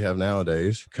tarot that we have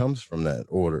nowadays comes from that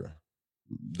order.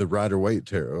 The Rider-Waite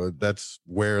tarot, that's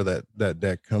where that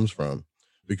deck comes from,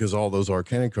 because all those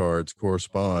arcana cards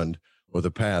correspond with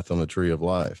a path on the tree of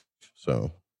life.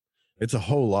 So it's a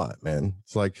whole lot, man.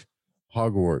 It's like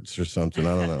Hogwarts or something.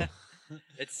 I don't know.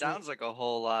 It sounds like a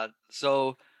whole lot.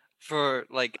 So for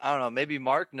like, I don't know, maybe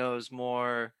Mark knows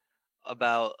more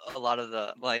about a lot of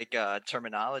the like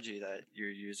terminology that you're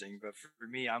using, but for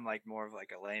me, I'm like more of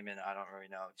like a layman. I don't really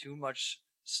know too much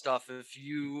stuff. If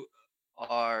you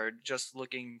are just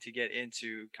looking to get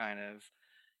into kind of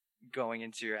going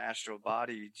into your astral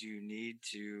body, do you need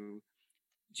to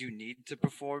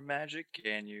perform magic?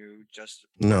 Can you just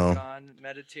work on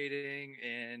meditating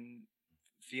and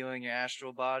feeling your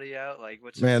astral body out? Like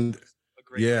what's man?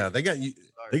 Yeah, they got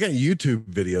YouTube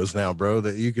videos now, bro,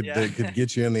 that that could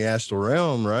get you in the astral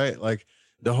realm, right? Like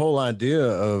the whole idea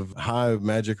of high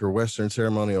magic or Western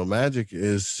ceremonial magic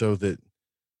is so that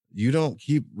you don't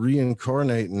keep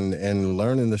reincarnating and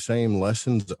learning the same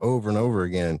lessons over and over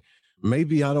again.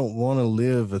 Maybe I don't want to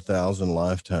live 1,000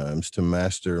 lifetimes to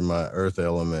master my earth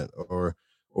element or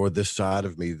this side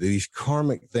of me, these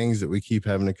karmic things that we keep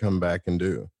having to come back and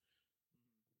do.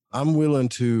 I'm willing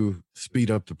to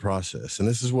speed up the process. And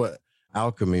this is what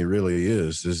alchemy really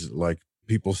is like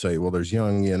people say, well, there's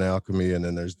Jungian alchemy and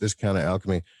then there's this kind of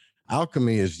alchemy.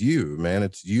 Alchemy is you, man.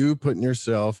 It's you putting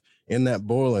yourself in that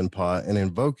boiling pot and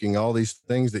invoking all these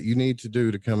things that you need to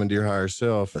do to come into your higher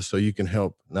self so you can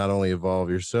help not only evolve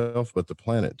yourself, but the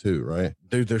planet too, right?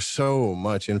 Dude, there's so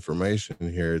much information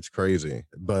here. It's crazy.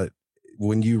 But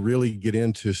when you really get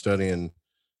into studying,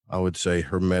 I would say,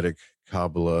 Hermetic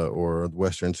Kabbalah or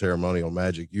Western ceremonial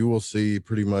magic, you will see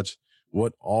pretty much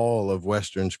what all of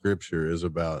Western scripture is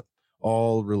about.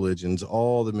 All religions,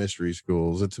 all the mystery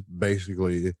schools, it's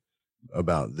basically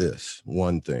about this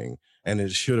one thing. And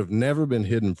it should have never been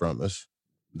hidden from us.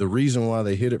 The reason why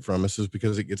they hid it from us is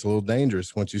because it gets a little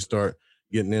dangerous once you start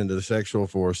getting into the sexual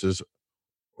forces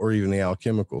or even the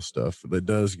alchemical stuff. That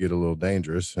does get a little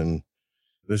dangerous. And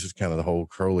this is kind of the whole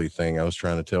Crowley thing I was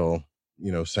trying to tell,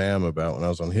 Sam about when I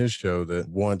was on his show, that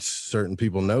once certain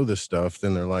people know this stuff,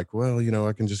 then they're like, well,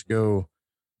 I can just go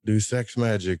do sex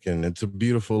magic and it's a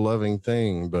beautiful, loving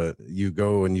thing. But you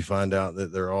go and you find out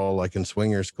that they're all like in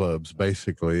swingers clubs,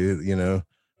 basically,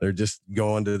 they're just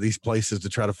going to these places to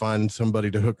try to find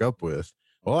somebody to hook up with.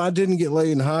 Well, I didn't get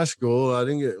laid in high school. I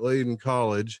didn't get laid in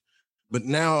college, but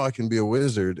now I can be a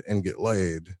wizard and get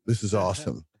laid. This is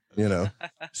awesome.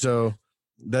 So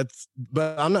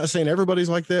but I'm not saying everybody's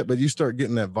like that, but you start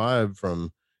getting that vibe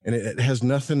from, and it has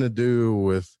nothing to do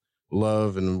with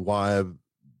love and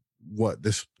what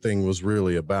this thing was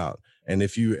really about. And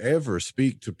if you ever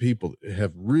speak to people that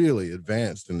have really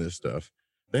advanced in this stuff,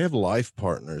 they have life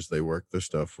partners they work this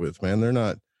stuff with, man. They're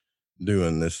not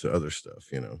doing this other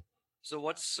stuff, So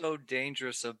what's so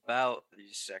dangerous about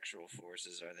these sexual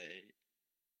forces? Are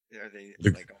they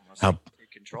like almost in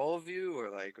control of you, or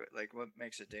like what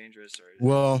makes it dangerous? Or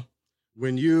well,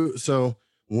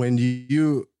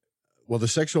 the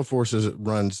sexual forces, it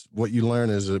runs, what you learn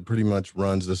is it pretty much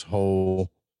runs this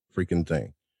whole freaking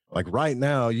thing. Like right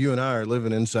now, you and I are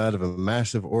living inside of a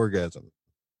massive orgasm,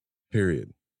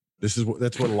 period. That's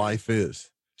what life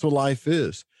is. That's what life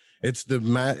is. It's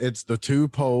the two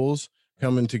poles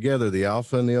coming together, the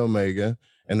alpha and the omega,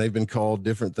 and they've been called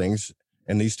different things.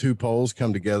 And these two poles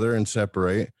come together and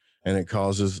separate, and it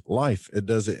causes life. It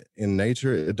does it in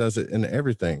nature. It does it in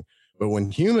everything. But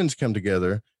when humans come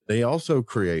together, they also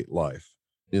create life,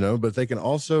 but they can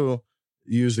also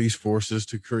use these forces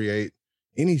to create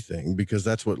anything, because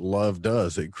that's what love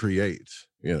does. It creates,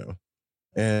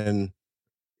 and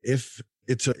if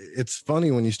it's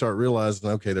funny when you start realizing,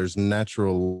 okay, there's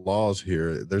natural laws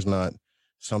here. There's not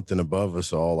something above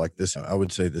us all like this. I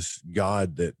would say this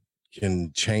God that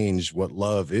can change what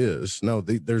love is. No,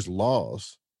 there's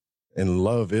laws, and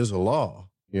love is a law,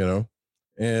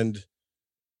 and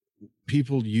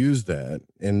people use that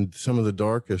in some of the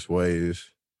darkest ways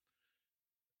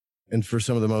and for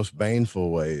some of the most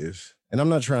baneful ways. And I'm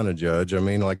not trying to judge. I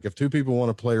mean, like, if two people want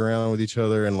to play around with each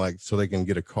other and like, so they can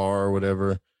get a car or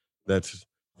whatever, that's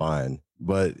fine.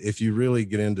 But if you really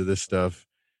get into this stuff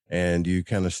and you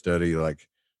kind of study like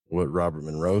what Robert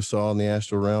Monroe saw in the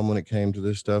astral realm when it came to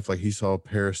this stuff, like he saw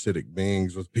parasitic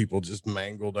beings with people just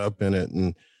mangled up in it.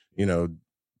 And,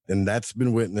 and that's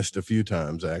been witnessed a few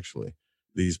times, actually,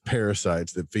 these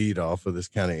parasites that feed off of this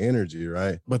kind of energy.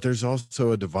 Right. But there's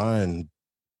also a divine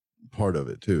part of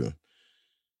it too.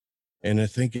 And I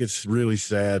think it's really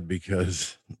sad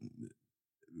because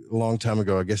a long time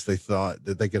ago, I guess they thought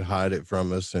that they could hide it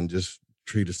from us and just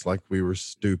treat us like we were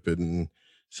stupid and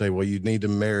say, well, you need to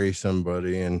marry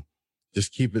somebody and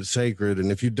just keep it sacred.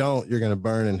 And if you don't, you're going to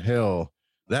burn in hell.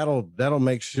 That'll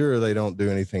make sure they don't do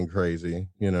anything crazy,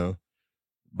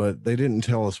 but they didn't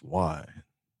tell us why,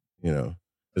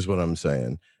 is what I'm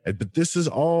saying. But this is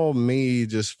all me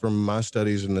just from my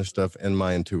studies and this stuff and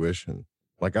my intuition.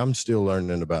 Like, I'm still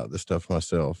learning about this stuff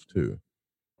myself too.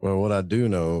 Well, what I do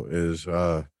know is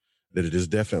that it is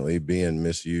definitely being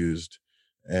misused,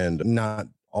 and not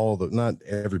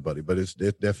everybody, but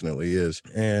it definitely is.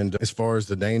 And as far as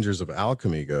the dangers of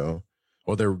alchemy go,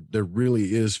 well, there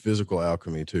really is physical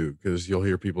alchemy too, because you'll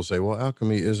hear people say, well,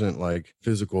 alchemy isn't like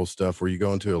physical stuff where you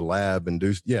go into a lab and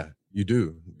do. Yeah, you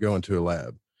do go into a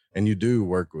lab and you do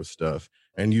work with stuff.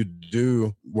 And you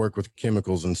do work with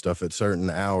chemicals and stuff at certain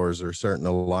hours or certain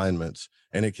alignments,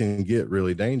 and it can get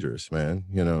really dangerous, man.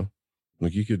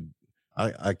 Like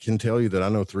I can tell you that I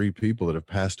know 3 people that have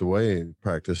passed away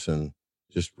practicing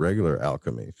just regular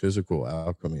alchemy, physical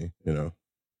alchemy,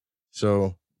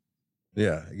 So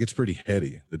yeah, it gets pretty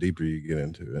heady the deeper you get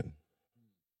into it.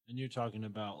 And you're talking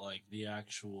about like the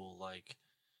actual like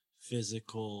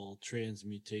physical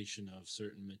transmutation of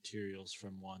certain materials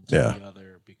from one to the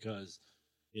other, because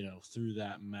through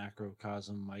that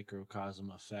macrocosm,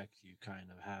 microcosm effect, you kind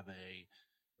of have a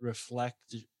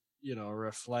reflective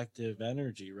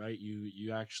energy, right?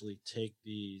 You actually take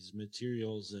these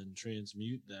materials and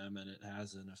transmute them, and it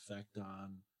has an effect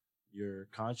on your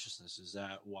consciousness. Is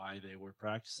that why they were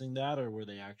practicing that, or were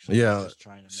they actually just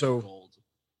trying to make gold?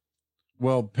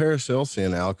 Well,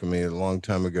 Paracelsian alchemy a long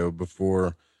time ago,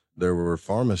 before there were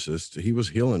pharmacists, he was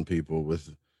healing people with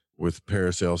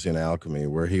Paracelsian alchemy,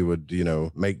 where he would,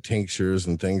 make tinctures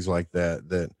and things like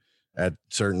that at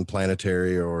certain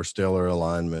planetary or stellar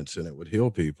alignments, and it would heal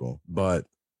people. But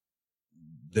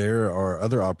there are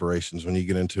other operations when you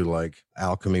get into like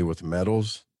alchemy with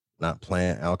metals, not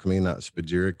plant alchemy, not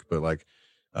spagyric, but like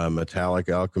metallic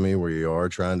alchemy, where you are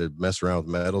trying to mess around with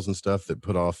metals and stuff that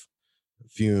put off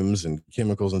fumes and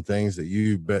chemicals and things that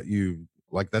you bet you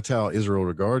like. That's how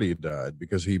Israel Regardie died,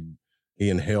 because he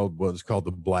inhaled what's called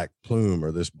the black plume,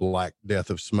 or this black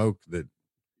death of smoke that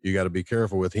you got to be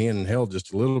careful with. He inhaled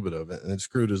just a little bit of it, and it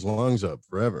screwed his lungs up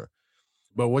forever.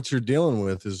 But what you're dealing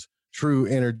with is true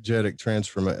energetic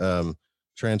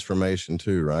transformation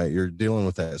too, right? You're dealing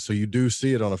with that. So you do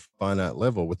see it on a finite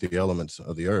level with the elements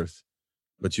of the earth,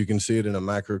 but you can see it in a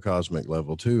macrocosmic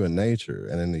level too, in nature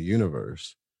and in the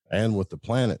universe and with the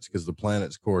planets, because the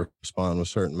planets correspond with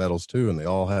certain metals too, and they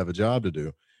all have a job to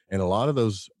do. And a lot of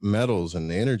those metals and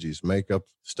the energies make up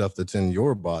stuff that's in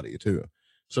your body too.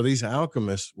 So these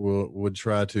alchemists would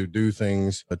try to do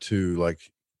things to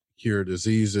like cure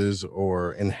diseases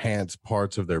or enhance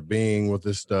parts of their being with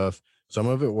this stuff. Some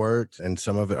of it worked and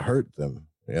some of it hurt them,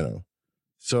 you know.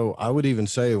 So I would even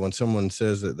say, when someone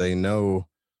says that they know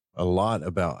a lot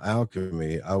about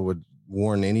alchemy, I would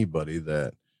warn anybody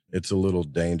that it's a little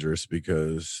dangerous,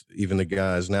 because even the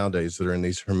guys nowadays that are in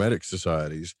these hermetic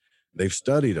societies, they've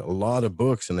studied a lot of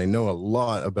books and they know a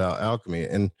lot about alchemy.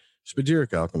 And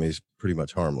spagyric alchemy is pretty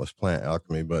much harmless plant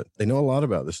alchemy, but they know a lot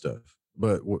about this stuff.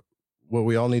 But what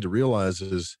we all need to realize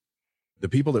is the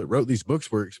people that wrote these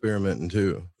books were experimenting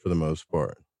too, for the most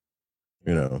part,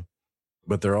 you know,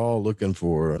 but they're all looking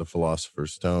for the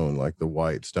philosopher's stone, like the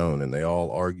white stone. And they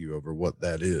all argue over what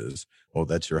that is. Well,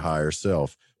 that's your higher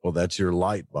self. Well, that's your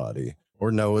light body.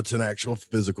 Or no, it's an actual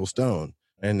physical stone.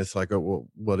 And it's like, oh, well,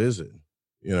 what is it?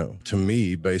 You know, to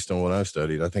me, based on what I've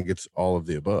studied, I think it's all of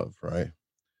the above, right?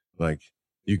 Like,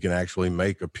 you can actually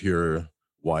make a pure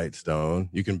white stone.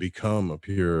 You can become a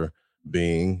pure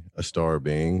being, a star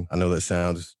being. I know that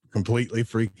sounds completely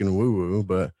freaking woo-woo,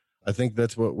 but I think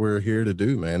that's what we're here to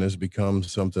do, man, is become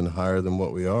something higher than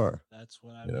what we are. That's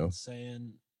what I've been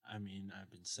saying. I mean, I've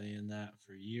been saying that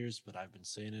for years, but I've been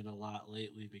saying it a lot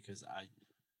lately, because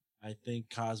I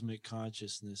think cosmic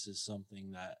consciousness is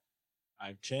something that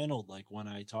I've channeled. Like, when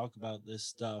I talk about this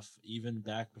stuff, even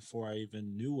back before I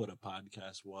even knew what a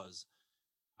podcast was,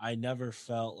 I never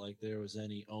felt like there was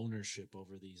any ownership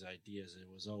over these ideas. It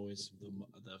was always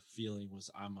the feeling was,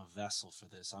 I'm a vessel for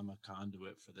this. I'm a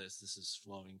conduit for this. This is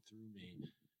flowing through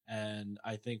me. And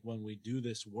I think when we do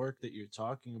this work that you're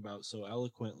talking about so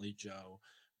eloquently, Joe,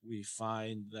 we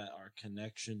find that our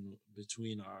connection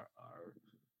between our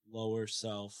lower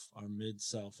self, our mid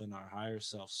self, and our higher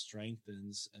self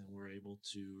strengthens, and we're able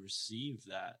to receive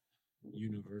that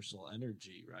universal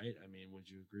energy, right? I mean, would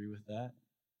you agree with that?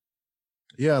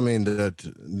 Yeah, I mean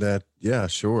that yeah,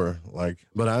 sure. Like,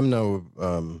 but I'm no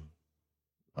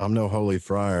holy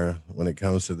friar when it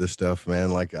comes to this stuff,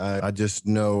 man. Like, I just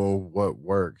know what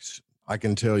works. I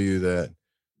can tell you that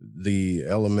the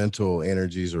elemental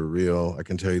energies are real. I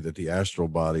can tell you that the astral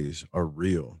bodies are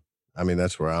real. I mean,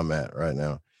 that's where I'm at right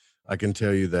now. I can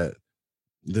tell you that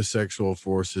the sexual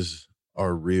forces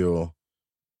are real,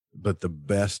 but the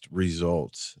best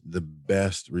results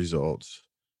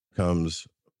comes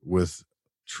with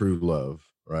true love,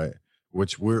 right?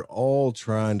 Which we're all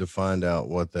trying to find out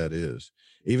what that is.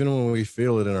 Even when we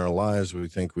feel it in our lives, we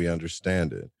think we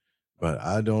understand it, but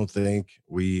I don't think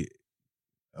we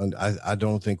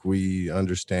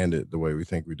understand it the way we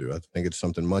think we do. I think it's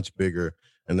something much bigger,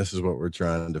 and this is what we're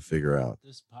trying to figure out.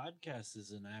 This podcast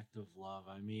is an act of love.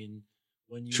 I mean,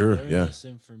 when you learn this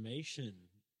information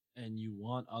and you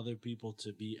want other people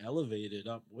to be elevated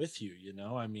up with you, you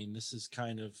know, I mean, this is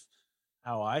kind of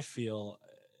how I feel.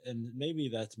 And maybe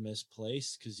that's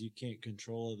misplaced, because you can't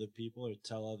control other people or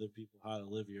tell other people how to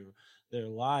live their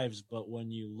lives. But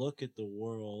when you look at the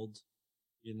world,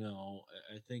 you know,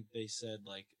 I think they said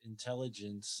like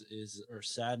intelligence is, or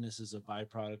sadness is a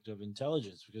byproduct of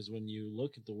intelligence, because when you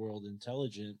look at the world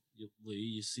intelligently,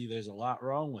 you see there's a lot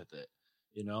wrong with it,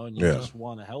 you know, and you just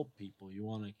want to help people. You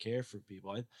want to care for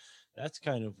people. That's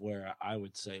kind of where I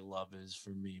would say love is for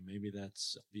me. Maybe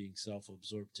that's being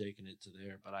self-absorbed, taking it to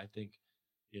there, but I think,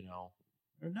 you know,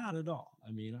 or not at all.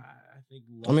 I mean, I think.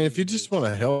 I mean, if you just want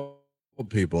to help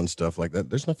people and stuff like that,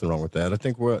 there's nothing wrong with that. I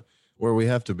think where we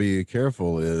have to be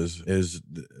careful is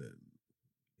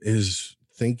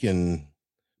thinking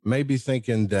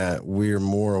that we're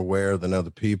more aware than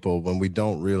other people when we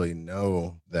don't really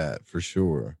know that for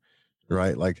sure,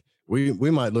 right? Like we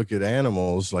might look at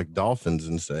animals like dolphins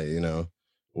and say, you know,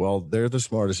 well, they're the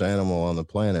smartest animal on the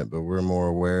planet, but we're more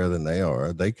aware than they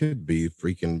are. They could be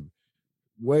freaking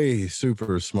way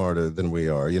super smarter than we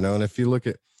are, you know. And if you look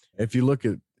at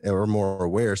or more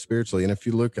aware spiritually. And if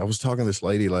you look, I was talking to this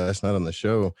lady last night on the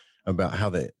show about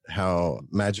how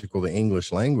magical the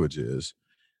English language is.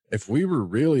 If we were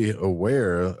really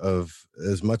aware of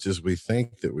as much as we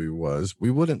think that we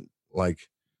wouldn't like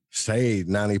say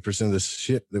 90% of the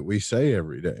shit that we say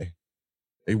every day.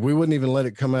 We wouldn't even let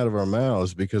it come out of our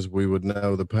mouths because we would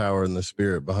know the power and the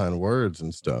spirit behind words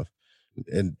and stuff.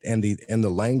 And the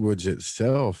language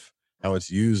itself, how it's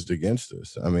used against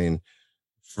us. I mean,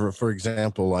 for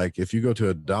example, like if you go to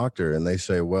a doctor and they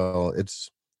say, well, it's,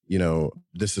 you know,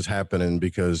 this is happening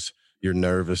because your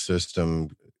nervous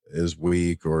system is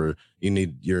weak, or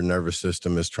your nervous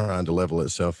system is trying to level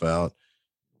itself out.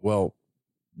 Well,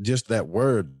 just that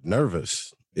word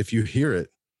nervous, if you hear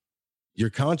it, your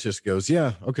conscious goes,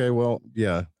 yeah, okay, well,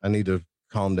 yeah, I need to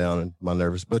calm down in my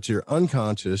nervous, but your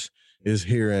unconscious is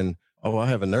hearing, oh, I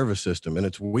have a nervous system and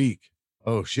it's weak.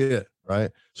 Oh shit.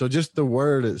 Right. So just the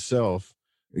word itself,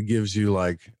 it gives you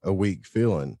like a weak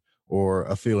feeling or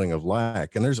a feeling of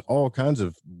lack. And there's all kinds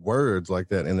of words like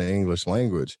that in the English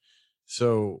language.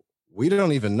 So we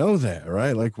don't even know that,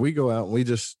 right? Like we go out and we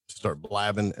just start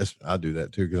blabbing. I do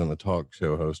that too, because I'm a talk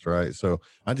show host, right? So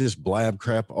I just blab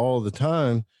crap all the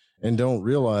time and don't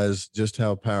realize just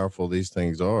how powerful these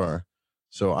things are.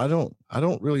 So I don't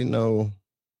really know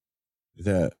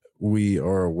that we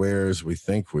are aware as we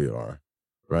think we are,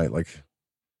 right? Like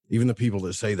even the people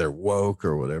that say they're woke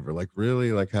or whatever, like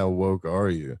really, like how woke are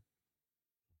you?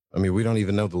 I mean, we don't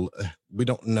even know we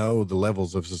don't know the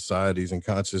levels of societies and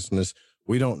consciousness.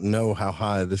 We don't know how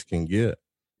high this can get,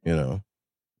 you know?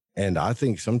 And I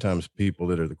think sometimes people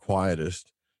that are the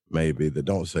quietest, maybe that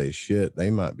don't say shit, they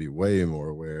might be way more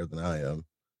aware than I am,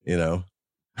 you know?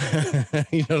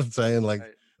 You know what I'm saying? Like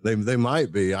they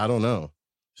might be, I don't know.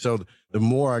 So the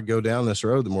more I go down this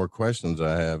road, the more questions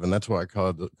I have. And that's why I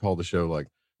call the show like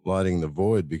Lighting the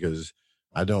Void, because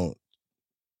I don't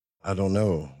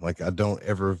know. Like I don't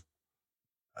ever,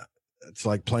 it's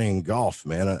like playing golf,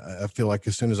 man. I feel like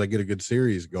as soon as I get a good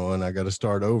series going, I got to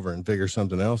start over and figure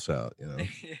something else out, you know?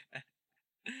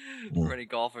 Yeah. For any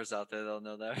golfers out there, they'll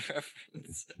know that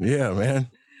reference. Yeah, man.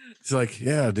 It's like,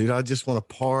 yeah, dude, I just want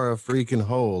to par a freaking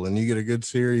hole, and you get a good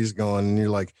series going and you're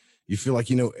like, you feel like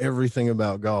you know everything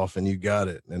about golf and you got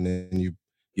it. And then you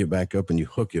get back up and you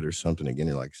hook it or something again.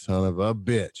 You're like, son of a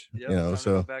bitch, yep, you know?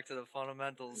 So go back to the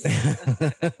fundamentals.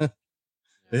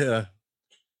 Yeah.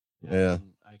 Yeah.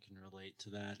 I can relate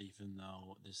to that, even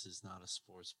though this is not a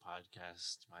sports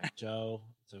podcast. Mike Joe,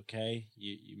 it's okay.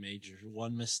 You made your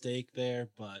one mistake there,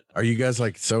 but are you guys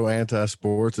like so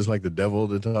anti-sports? It's like the devil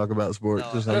to talk about sports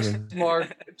or something?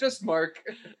 Just Mark.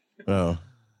 Oh.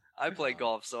 I play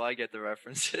golf, so I get the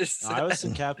references. I was the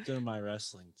captain of my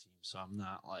wrestling team, so I'm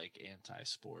not like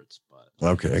anti-sports, but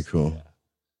okay, cool. Yeah,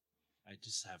 I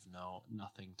just have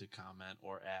nothing to comment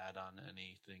or add on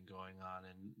anything going on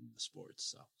in sports.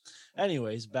 So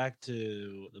anyways, back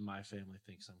to the My Family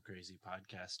Thinks I'm Crazy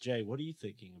podcast. Jay, what are you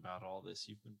thinking about all this?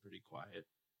 You've been pretty quiet.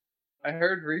 I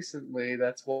heard recently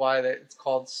that's why it's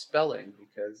called spelling,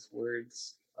 because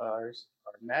words are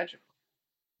magical.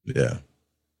 Yeah.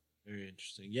 Very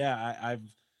interesting. Yeah,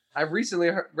 I've recently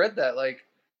read that, like,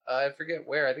 I forget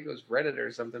where, I think it was Reddit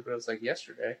or something, but it was like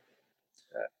yesterday.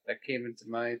 That came into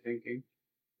my thinking.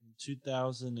 In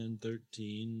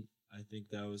 2013, I think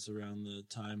that was around the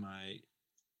time I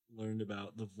learned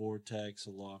about the vortex,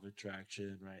 the law of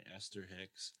attraction, right? Esther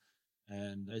Hicks.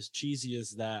 And as cheesy as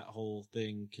that whole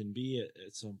thing can be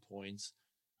at some points,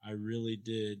 I really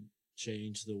did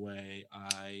change the way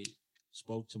I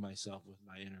spoke to myself with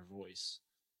my inner voice.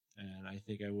 And I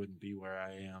think I wouldn't be where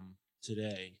I am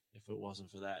today if it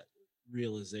wasn't for that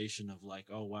realization of like,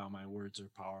 oh, wow, my words are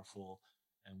powerful.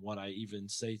 And what I even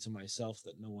say to myself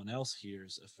that no one else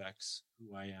hears affects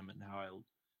who I am and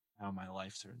how my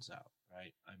life turns out,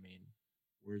 right? I mean,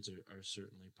 words are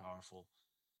certainly powerful.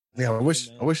 Yeah,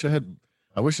 I wish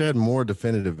I had more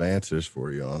definitive answers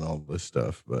for you on all this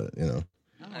stuff, but you know,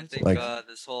 I think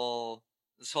this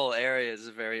whole area is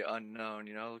very unknown,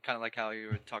 you know, kind of like how you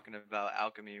were talking about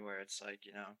alchemy, where it's like,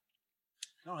 you know,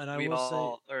 no, and I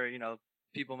will say, or you know,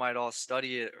 people might all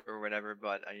study it or whatever,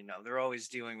 but you know, they're always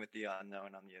dealing with the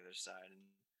unknown on the other side, and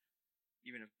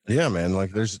even if yeah, man,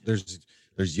 like there's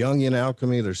Jungian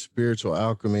alchemy, there's spiritual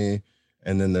alchemy,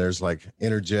 and then there's like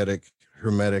energetic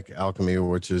hermetic alchemy,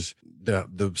 which is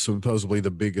the supposedly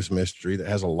the biggest mystery that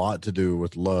has a lot to do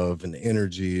with love and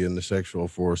energy and the sexual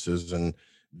forces. And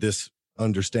this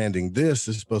understanding this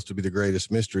is supposed to be the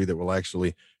greatest mystery that will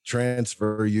actually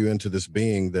transfer you into this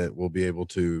being that will be able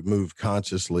to move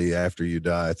consciously after you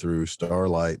die through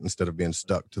starlight instead of being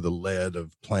stuck to the lead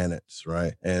of planets,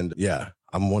 right? And yeah,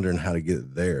 I'm wondering how to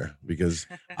get there, because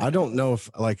I don't know if,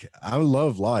 like, I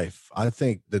love life. I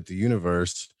think that the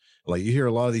universe, like, you hear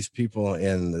a lot of these people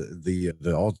in the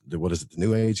what is it, the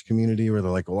new age community, where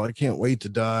they're like, well, I can't wait to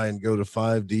die and go to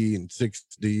 5D and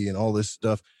 6D and all this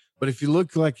stuff. But if you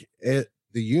look like at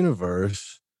the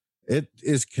universe, it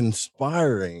is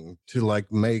conspiring to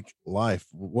like make life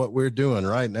what we're doing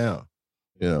right now,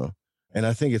 you know? And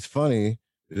I think it's funny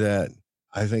that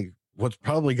I think what's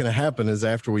probably going to happen is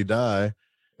after we die,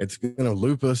 it's going to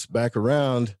loop us back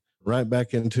around, right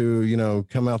back into, you know,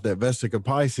 come out that Vesica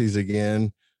Pisces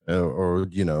again, or,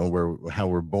 you know, how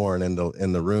we're born in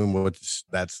the room, which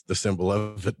that's the symbol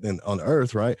of it on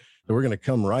Earth, right? So we're going to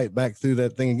come right back through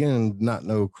that thing again and not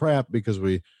know crap, because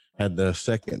we had the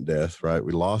second death, right?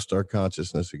 We lost our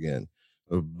consciousness again.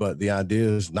 But the idea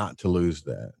is not to lose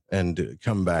that and to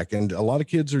come back. And a lot of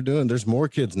kids are there's more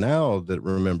kids now that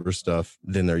remember stuff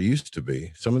than there used to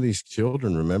be. Some of these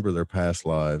children remember their past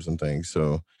lives and things.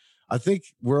 So I think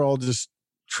we're all just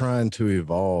trying to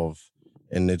evolve,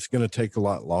 and it's going to take a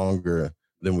lot longer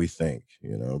than we think,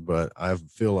 you know, but I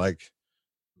feel like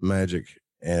magic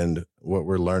and what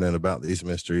we're learning about these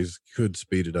mysteries could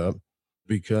speed it up,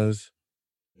 because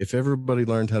if everybody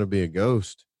learned how to be a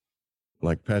ghost,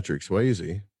 like Patrick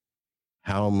Swayze,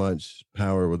 how much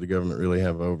power would the government really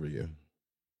have over you?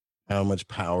 How much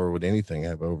power would anything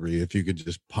have over you if you could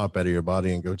just pop out of your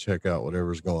body and go check out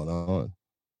whatever's going on?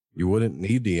 You wouldn't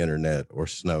need the internet or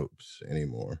Snopes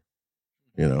anymore,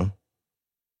 you know?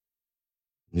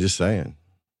 I'm just saying.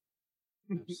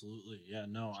 Absolutely. Yeah,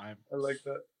 no, I like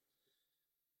that.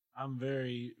 I'm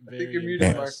very, very I think you're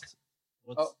muted, Mark.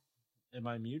 Am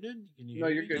I muted? Can you No,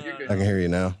 hear you're me? good. You're good. I can hear you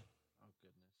now.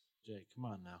 Jay, come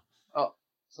on now. Oh,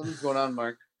 something's going on,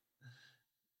 Mark.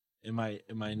 Am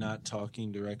I not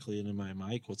talking directly into my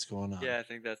mic? What's going on? Yeah, I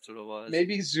think that's what it was.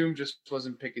 Maybe Zoom just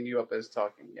wasn't picking you up as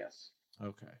talking. Yes.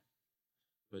 Okay.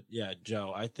 But yeah,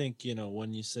 Joe, I think, you know,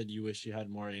 when you said you wish you had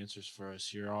more answers for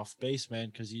us, you're off base, man,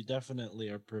 because you definitely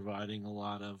are providing a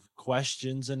lot of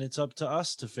questions, and it's up to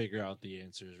us to figure out the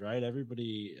answers, right?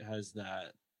 Everybody has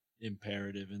that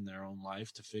imperative in their own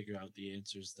life to figure out the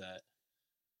answers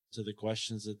to the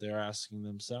questions that they're asking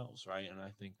themselves, right? And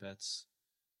I think that's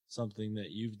something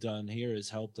that you've done here, has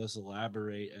helped us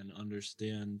elaborate and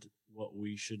understand what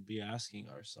we should be asking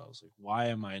ourselves. Like, why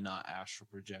am I not astral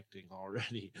projecting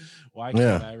already? Why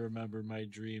can't I remember my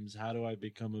dreams? How do I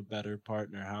become a better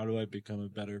partner? How do I become a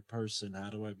better person? How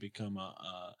do I become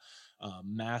a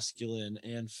masculine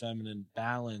and feminine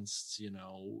balanced, you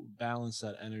know, balance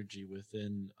that energy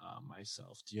within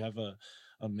myself? Do you have a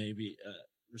maybe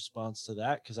response to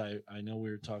that? Because I know we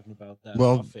were talking about that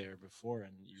off air before,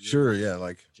 and sure, yeah,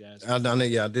 like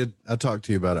I talked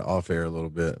to you about it off air a little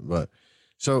bit, but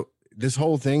so this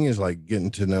whole thing is like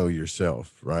getting to know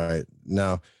yourself, right?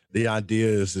 Now the idea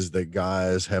is that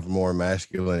guys have more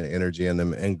masculine energy in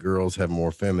them and girls have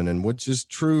more feminine, which is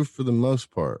true for the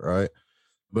most part, right?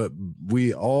 But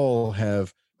we all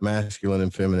have masculine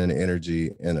and feminine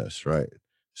energy in us, right?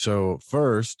 So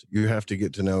first, you have to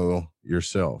get to know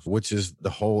yourself, which is the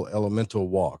whole elemental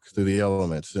walk through the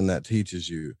elements. And that teaches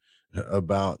you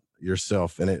about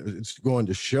yourself. And it's going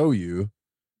to show you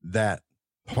that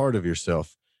part of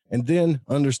yourself. And then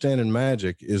understanding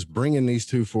magic is bringing these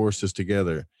two forces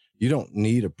together. You don't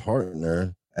need a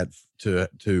partner to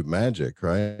magic,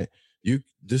 right?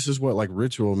 This is what like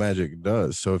ritual magic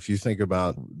does. So if you think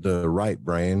about the right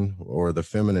brain or the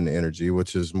feminine energy,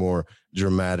 which is more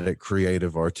dramatic,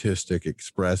 creative, artistic,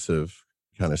 expressive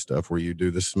kind of stuff, where you do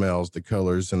the smells, the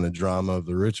colors, and the drama of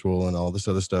the ritual and all this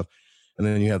other stuff. And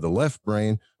then you have the left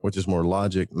brain, which is more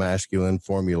logic, masculine,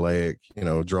 formulaic, you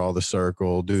know, draw the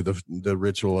circle, do the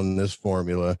ritual in this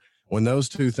formula. When those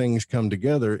two things come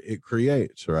together, it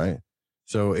creates, right?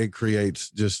 So it creates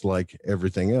just like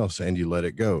everything else, and you let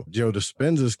it go. Joe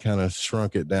Dispenza's kind of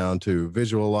shrunk it down to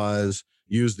visualize,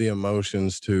 use the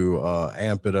emotions to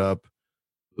amp it up,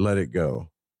 let it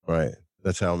go, right?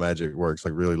 That's how magic works,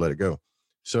 like really let it go.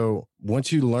 So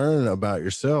once you learn about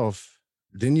yourself,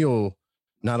 then you'll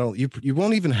not only, you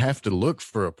won't even have to look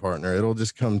for a partner. It'll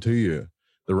just come to you,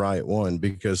 the right one,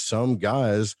 because some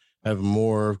guys have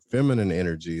more feminine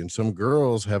energy and some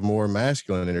girls have more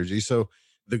masculine energy. So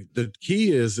the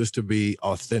key is to be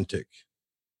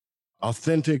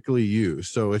authentically you.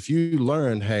 So if you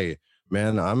learn, hey,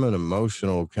 man, I'm an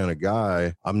emotional kind of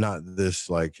guy. I'm not this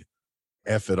like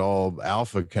F it all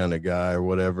alpha kind of guy or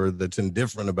whatever that's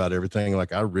indifferent about everything.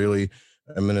 Like I really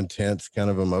am an intense kind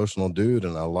of emotional dude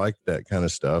and I like that kind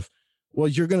of stuff. Well,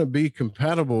 you're going to be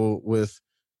compatible with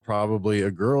probably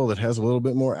a girl that has a little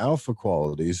bit more alpha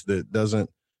qualities that doesn't,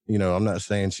 you know, I'm not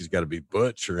saying she's got to be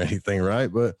butch or anything,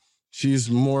 right? But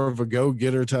she's more of a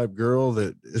go-getter type girl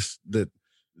that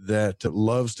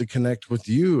loves to connect with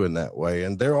you in that way.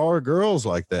 And there are girls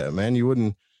like that, man. You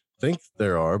wouldn't think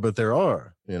there are, but there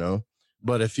are, you know.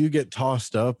 But if you get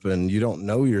tossed up and you don't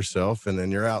know yourself, and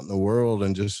then you're out in the world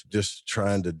and just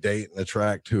trying to date and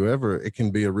attract whoever, it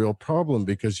can be a real problem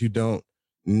because you don't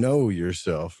know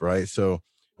yourself, right? So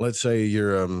let's say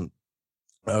you're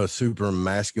a super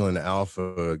masculine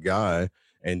alpha guy,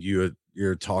 and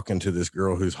you're talking to this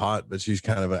girl who's hot, but she's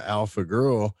kind of an alpha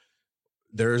girl.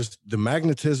 There's the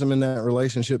magnetism in that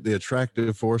relationship, the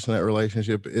attractive force in that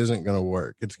relationship isn't going to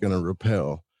work. It's going to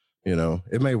repel. You know,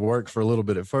 it may work for a little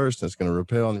bit at first, and it's going to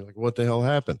repel. And you're like, what the hell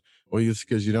happened? Well, it's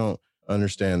because you don't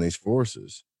understand these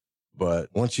forces. But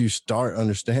once you start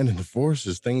understanding the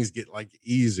forces, things get like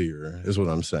easier, is what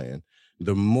I'm saying.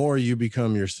 The more you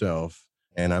become yourself,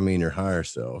 and I mean your higher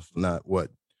self, not what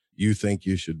you think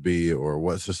you should be or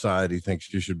what society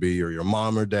thinks you should be, or your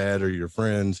mom or dad or your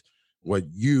friends, what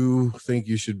you think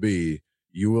you should be,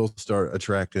 you will start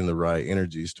attracting the right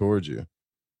energies towards you.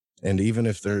 And even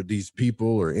if these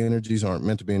people or energies aren't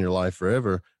meant to be in your life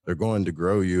forever, they're going to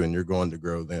grow you and you're going to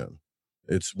grow them.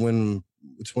 It's when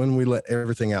we let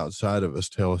everything outside of us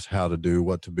tell us how to do,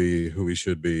 what to be, who we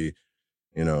should be,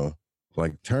 you know,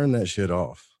 like turn that shit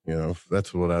off. You know,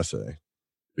 that's what I say.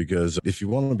 Because if you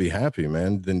want to be happy,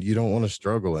 man, then you don't want to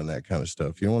struggle in that kind of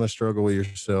stuff. You don't want to struggle with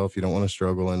yourself. You don't want to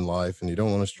struggle in life, and you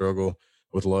don't want to struggle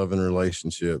with love and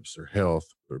relationships or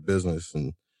health or business.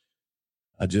 And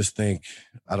I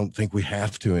don't think we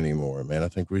have to anymore, man. I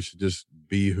think we should just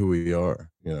be who we are,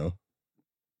 you know?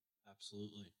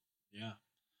 Absolutely. Yeah.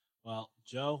 Well,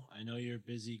 Joe, I know you're a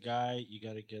busy guy. You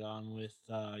got to get on with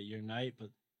your night, but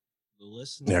the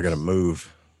listeners, Yeah, I got to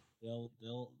move.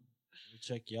 They'll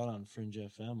check you out on Fringe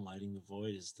FM. Lighting the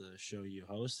Void is the show you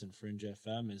host, and Fringe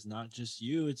FM is not just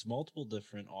you, it's multiple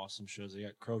different awesome shows. They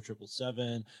got Crow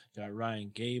 777, got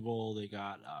Ryan Gable, they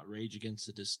got Rage Against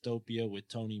the Dystopia with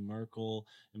Tony Merkel.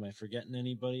 Am I forgetting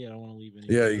anybody? I don't want to leave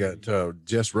anybody. Yeah, you got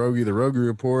Jess Rogie, the Rogie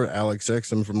Report, Alex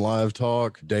Exum from Live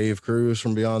Talk, Dave Cruz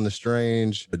from Beyond the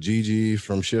Strange, Gigi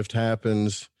from Shift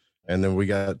Happens, and then we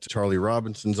got Charlie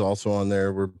Robinson's also on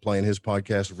there. We're playing his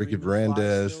podcast with Ricky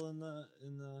Varandes.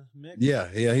 Yeah,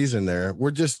 he's in there.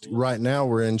 We're just right now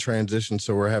we're in transition,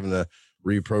 so we're having to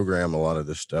reprogram a lot of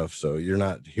this stuff. So you're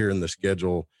not hearing the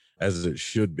schedule as it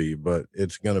should be, but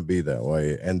it's going to be that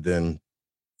way. And then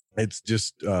it's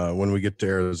just when we get to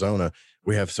Arizona,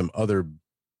 we have some other,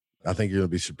 I think you're going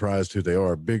to be surprised who they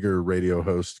are, bigger radio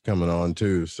hosts coming on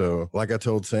too. So like I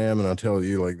told Sam, and I tell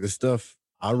you, like this stuff,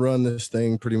 I run this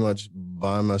thing pretty much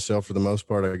by myself for the most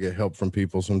part. I get help from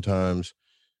people sometimes.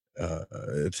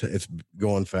 It's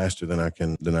going faster than I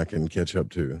can catch up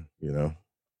to, you know.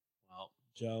 Well,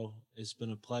 Joe, it's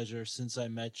been a pleasure since I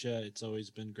met you. It's always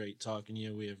been great talking to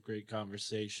you. We have great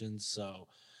conversations, so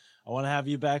I want to have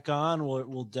you back on.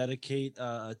 We'll dedicate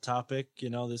a topic.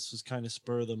 You know, this was kind of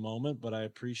spur of the moment, but I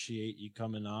appreciate you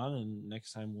coming on. And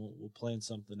next time we'll plan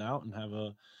something out and have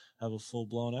a full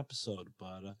blown episode.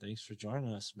 But thanks for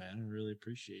joining us, man. I really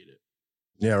appreciate it.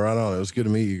 Yeah, right on. It was good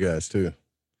to meet you guys too.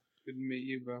 Good to meet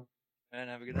you, bro. And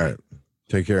have a good night. All right.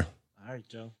 Take care. All right,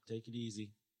 Joe. Take it easy.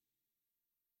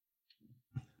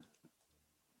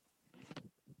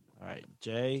 All right,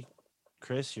 Jay,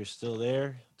 Chris, you're still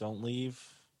there. Don't leave.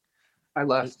 I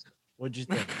left. What'd you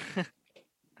think?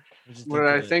 What did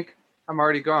I think? I'm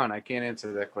already gone. I can't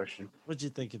answer that question. What'd you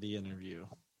think of the interview?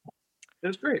 It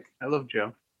was great. I love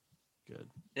Joe. Good.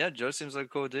 Yeah, Joe seems like a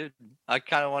cool dude. I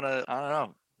kind of want to, I don't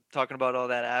know, talking about all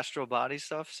that astral body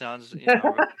stuff sounds, really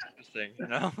interesting, you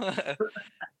know?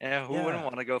 Yeah, who wouldn't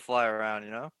want to go fly around, you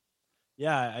know?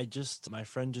 Yeah, my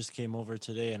friend just came over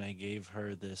today and I gave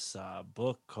her this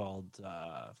book called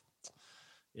A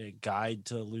Guide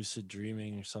to Lucid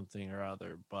Dreaming or something or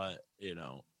other. But, you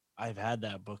know, I've had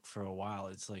that book for a while.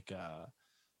 It's like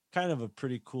kind of a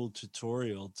pretty cool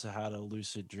tutorial to how to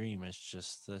lucid dream. It's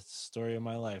just the story of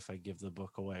my life. I give the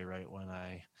book away right when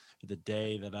the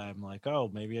day that I'm like,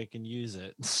 oh, maybe I can use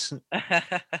it.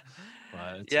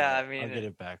 But yeah, I mean, I'll get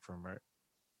it back from her.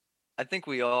 I think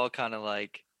we all kind of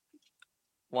like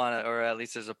want to, or at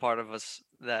least there's a part of us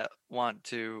that want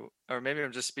to, or maybe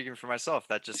I'm just speaking for myself,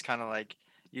 that just kind of like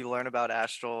you learn about your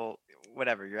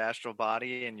astral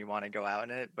body and you want to go out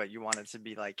in it, but you want it to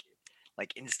be like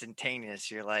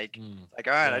instantaneous. You're like, all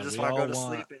right, I just want to go to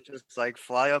sleep and just like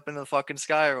fly up in the fucking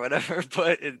sky or whatever.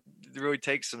 But it really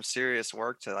takes some serious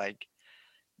work to like,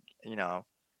 you know,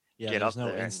 get up there.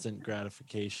 There's no instant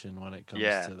gratification when it comes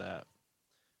to that.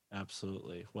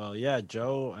 Absolutely. Well, yeah,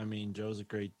 Joe, I mean, Joe's a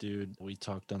great dude. We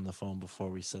talked on the phone before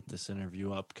we set this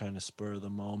interview up, kind of spur of the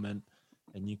moment.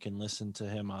 and you can listen to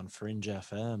him on Fringe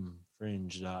FM.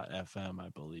 Fringe.fm, I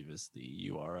believe, is the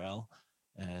URL.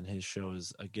 And his show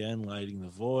is, again, Lighting the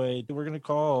Void. We're going to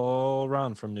call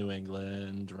Ron from New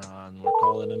England. Ron, we're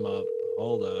calling him up.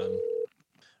 Hold on.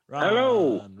 Ron,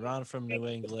 Hello. Ron from New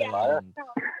England.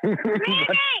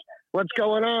 What's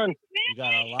going on? You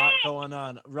got a lot going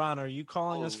on. Ron, are you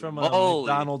calling us from a Holy.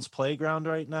 McDonald's playground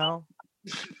right now?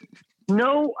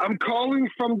 No, I'm calling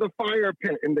from the fire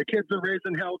pit, and the kids are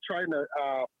raising hell trying to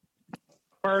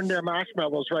burn their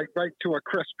marshmallows right to a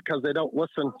crisp because they don't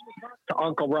listen to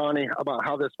Uncle Ronnie about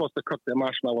how they're supposed to cook their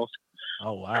marshmallows.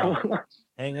 Oh, wow.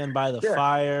 Hanging by the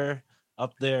fire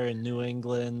up there in New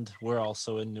England. We're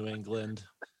also in New England.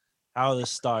 How are the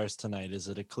stars tonight? Is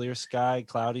it a clear sky,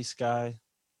 cloudy sky?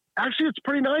 Actually, it's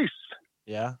pretty nice.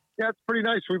 Yeah? Yeah, it's pretty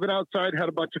nice. We've been outside, had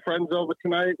a bunch of friends over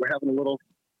tonight. We're having a little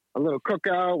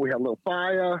cookout. We had a little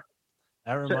fire.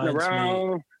 That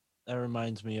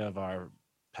reminds me of our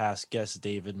past guest,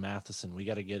 David Matheson. We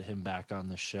got to get him back on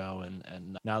the show.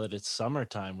 And now that it's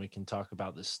summertime, we can talk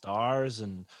about the stars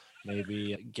and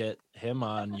maybe get him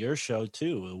on your show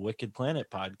too, the Wicked Planet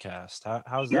podcast.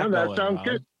 How's that going? Yeah, that sounds Ron?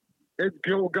 good. It's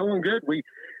going good.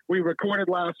 We recorded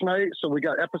last night, so we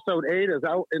got episode 8 is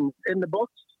out in the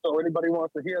books. So anybody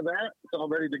wants to hear that, it's all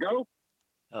ready to go.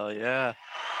 Oh yeah.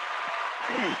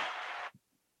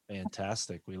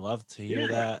 Fantastic. We love to hear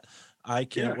that. I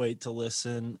can't wait to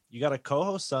listen. You got a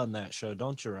co-host on that show,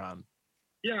 don't you, Ron?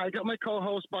 Yeah, I got my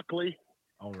co-host Buckley.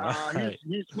 All right.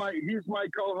 He's my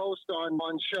co-host on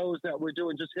shows that we're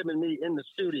doing, just him and me in the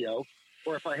studio,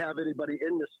 or if I have anybody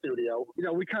in the studio. You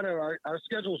know, we kind of our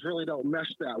schedules really don't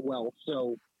mesh that well,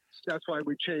 so that's why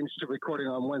we changed to recording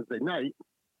on Wednesday night.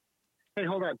 Hey,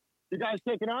 hold on. You guys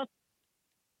taking off?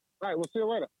 All right, we'll see you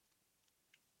later.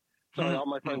 Sorry, all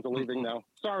my friends are leaving now.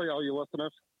 Sorry, all you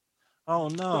listeners. Oh,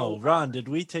 no. Ron, did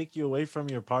we take you away from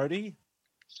your party?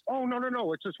 Oh,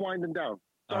 no. It's just winding down.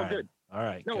 It's all good. All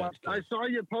right. No, good. I saw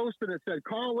you post and it said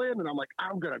call in, and I'm like,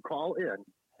 I'm going to call in.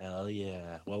 Hell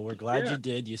yeah. Well, we're glad you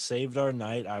did. You saved our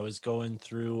night. I was going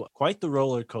through quite the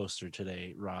roller coaster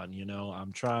today, Ron. You know,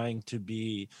 I'm trying to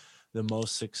be the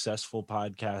most successful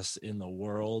podcast in the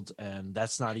world, and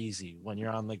that's not easy when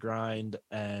you're on the grind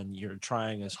and you're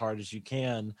trying as hard as you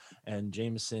can. And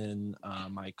Jameson,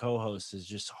 my co-host, is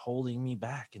just holding me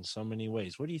back in so many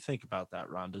ways. What do you think about that,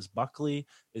 Ron? Does Buckley,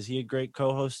 is he a great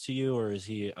co-host to you, or is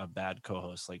he a bad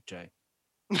co-host like Jay?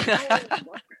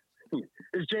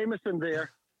 Is Jameson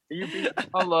there?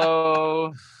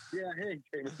 Hello. Yeah, hey,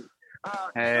 Jameson.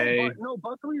 Hey. No,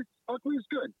 Buckley's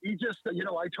good. He just,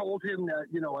 I told him that,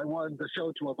 I wanted the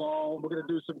show to evolve. We're going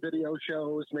to do some video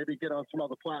shows, maybe get on some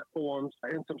other platforms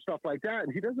and some stuff like that.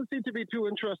 And he doesn't seem to be too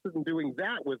interested in doing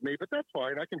that with me, but that's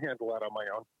fine. I can handle that on my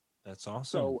own. That's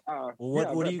awesome. So,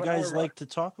 what do you guys like to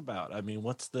talk about? I mean,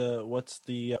 what's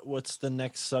the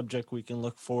next subject we can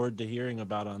look forward to hearing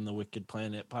about on the Wicked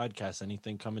Planet podcast?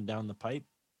 Anything coming down the pipe?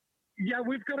 Yeah,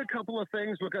 we've got a couple of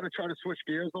things. We're going to try to switch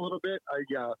gears a little bit.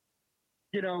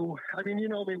 You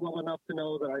know me well enough to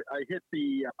know that I hit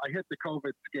the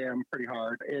COVID scam pretty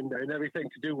hard, and everything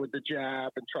to do with the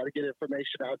jab, and try to get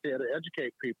information out there to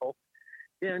educate people.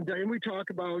 And we talk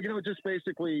about just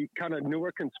basically kind of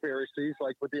newer conspiracies,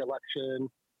 like with the election,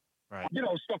 right?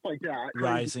 Stuff like that.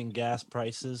 Rising gas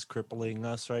prices crippling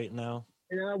us right now.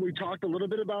 Yeah, we talked a little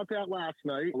bit about that last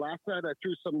night. Last night, I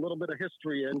threw some little bit of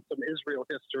history in, some Israel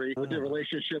history, with the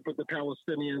relationship with the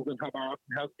Palestinians and Hamas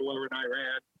and Hezbollah and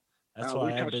Iran.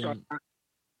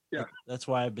 That's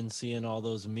why I've been seeing all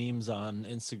those memes on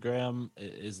Instagram.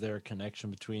 Is there a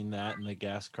connection between that and the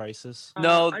gas crisis?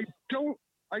 No,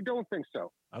 I don't think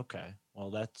so. Okay, well,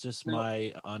 that's just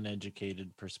my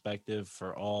uneducated perspective.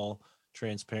 For all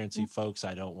transparency, folks,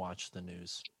 I don't watch the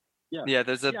news. Yeah,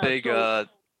 there's a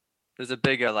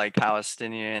big like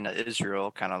Palestinian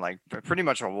Israel kind of like pretty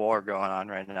much a war going on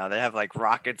right now. They have like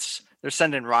rockets. They're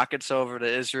sending rockets over to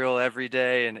Israel every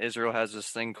day, and Israel has this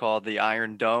thing called the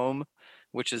Iron Dome,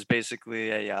 which is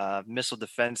basically a missile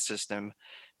defense system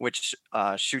which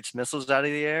shoots missiles out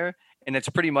of the air, and it's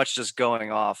pretty much just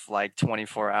going off like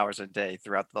 24 hours a day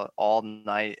throughout all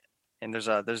night. And there's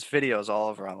videos all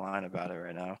over online about it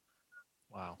right now.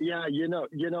 Wow. Yeah,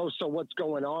 so what's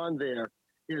going on there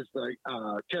is the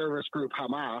terrorist group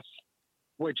Hamas,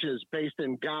 which is based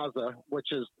in Gaza,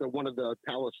 which is one of the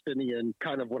Palestinian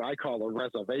kind of what I call a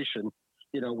reservation,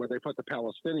 where they put the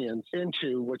Palestinians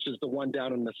into, which is the one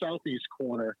down in the southwest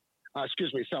corner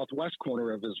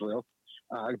of Israel,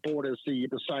 borders the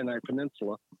Sinai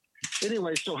Peninsula.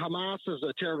 Anyway, so Hamas is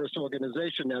a terrorist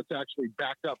organization that's actually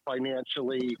backed up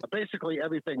financially, basically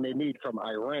everything they need from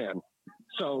Iran.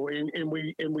 So, and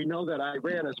we know that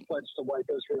Iran has pledged to wipe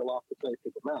Israel off the face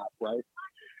of the map, right?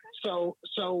 So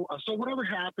whatever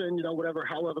happened,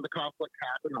 however the conflict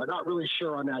happened, I'm not really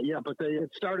sure on that yet. But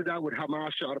it started out with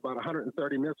Hamas shot about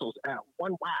 130 missiles at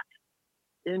one whack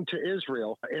into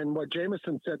Israel, and what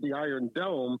Jameson said, the Iron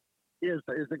Dome, is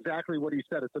exactly what he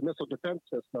said. It's a missile defense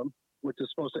system which is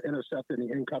supposed to intercept any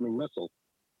incoming missiles.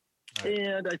 Right.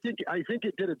 And I think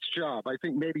it did its job. I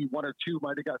think maybe one or two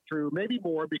might have got through, maybe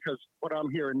more, because what I'm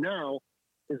hearing now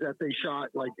is that they shot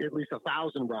like at least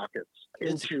 1,000 rockets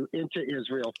into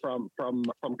Israel from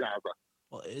Gaza.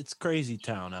 Well, it's crazy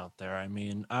town out there. I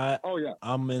mean, yeah.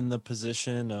 I'm in the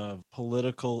position of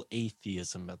political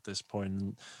atheism at this point.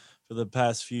 And for the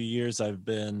past few years, I've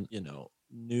been,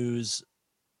 news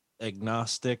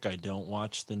agnostic. I don't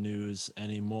watch the news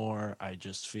anymore. I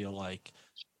just feel like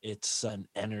it's an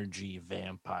energy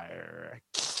vampire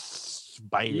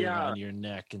biting on your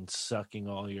neck and sucking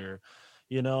all your,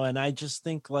 and I just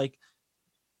think like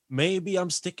maybe I'm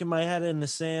sticking my head in the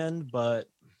sand, but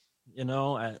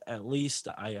at least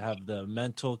I have the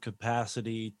mental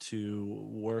capacity to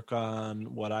work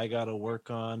on what I got to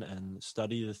work on and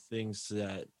study the things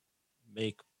that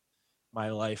make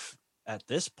my life at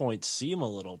this point seem a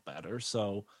little better.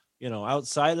 So,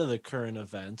 outside of the current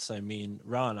events, I mean,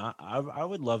 Ron, I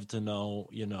would love to know,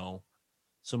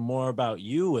 some more about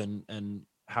you and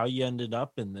how you ended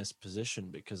up in this position,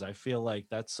 because I feel like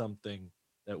that's something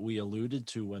that we alluded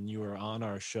to when you were on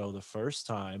our show the first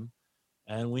time.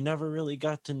 And we never really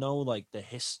got to know like the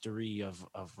history of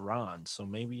Ron. So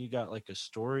maybe you got like a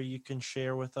story you can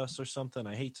share with us or something.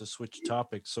 I hate to switch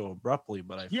topics so abruptly,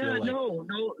 but I feel like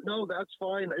no, that's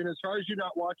fine. And as far as you're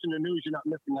not watching the news, you're not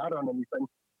missing out on anything.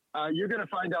 You're going to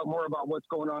find out more about what's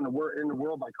going on in the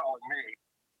world by calling me.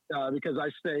 Because I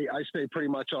stay pretty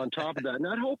much on top of that. And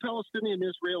that whole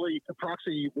Palestinian-Israeli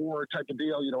proxy war type of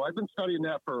deal, I've been studying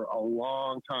that for a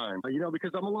long time.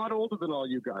 Because I'm a lot older than all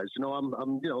you guys. I'm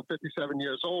 57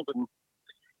 years old,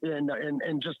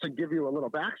 and just to give you a little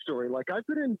backstory, like I've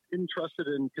been interested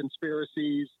in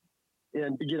conspiracies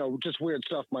and just weird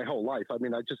stuff my whole life. I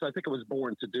mean, I think I was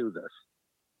born to do this.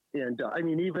 And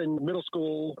even middle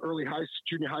school,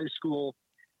 junior high school,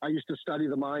 I used to study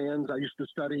the Mayans. I used to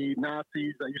study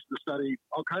Nazis. I used to study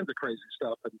all kinds of crazy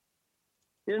stuff.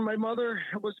 And my mother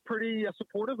was pretty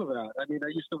supportive of that. I mean, I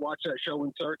used to watch that show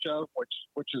In Search Of,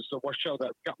 which is the show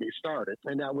that got me started.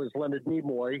 And that was Leonard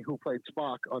Nimoy, who played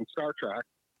Spock on Star Trek.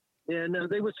 And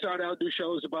they would start out, do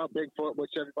shows about Bigfoot,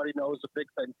 which everybody knows is a big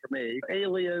thing for me.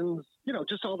 Aliens,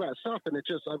 just all that stuff. And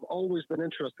I've always been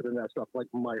interested in that stuff, like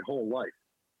my whole life.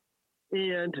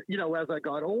 And, as I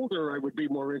got older, I would be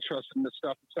more interested in this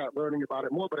stuff and start learning about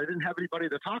it more, but I didn't have anybody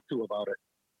to talk to about it.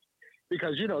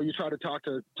 Because, you try to talk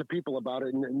to people about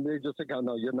it and they just think, oh,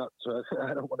 no, you're nuts.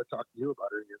 I don't want to talk to you about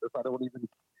any of this.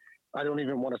 I don't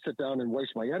even want to sit down and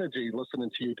waste my energy listening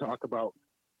to you talk about,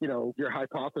 your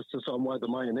hypothesis on why the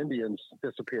Mayan Indians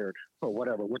disappeared or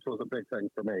whatever, which was a big thing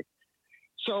for me.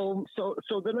 So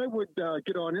then I would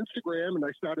get on Instagram and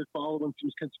I started following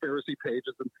some conspiracy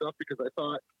pages and stuff because I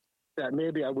thought that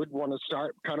maybe I would want to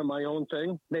start kind of my own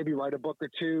thing, maybe write a book or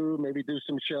two, maybe do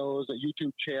some shows, a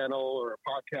YouTube channel or a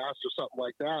podcast or something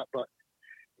like that. But,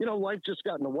 life just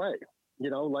got in the way.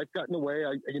 Life got in the way.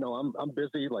 I'm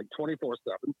busy like 24/7.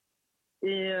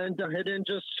 And then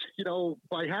just,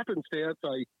 by happenstance,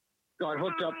 I got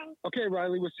hooked up. Okay,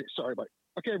 Riley, sorry, bud.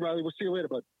 Okay, Riley, we'll see you later,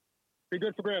 bud. Be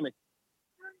good for Grammy.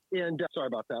 And sorry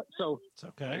about that. So it's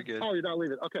okay. You're good. Oh, you're not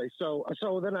leaving. Okay. So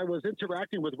then I was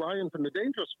interacting with Ryan from The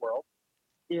Dangerous World,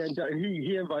 and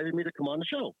he invited me to come on the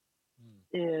show.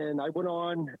 And I went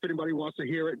on. If anybody wants to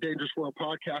hear it, Dangerous World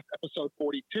Podcast, episode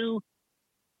 42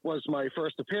 was my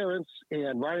first appearance.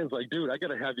 And Ryan's like, dude, I got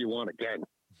to have you on again.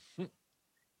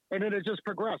 And then it just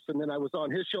progressed. And then I was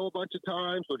on his show a bunch of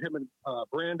times with him and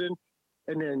Brandon.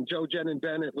 And then Joe, Jen, and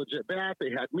Ben at Legit Bat, they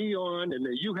had me on, and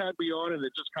then you had me on, and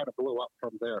it just kind of blew up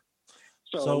from there.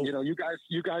 So you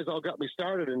guys all got me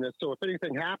started in this. So if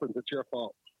anything happens, it's your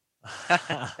fault.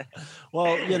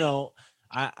 Well,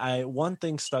 I one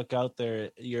thing stuck out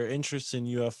there, your interest in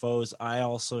UFOs. I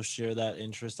also share that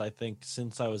interest. I think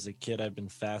since I was a kid, I've been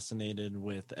fascinated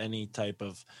with any type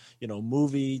of,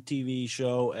 movie, TV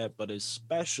show, but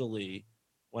especially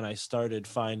when I started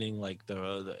finding like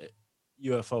the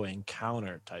UFO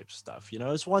encounter type stuff.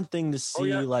 It's one thing to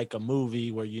see like a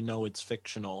movie where it's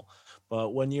fictional,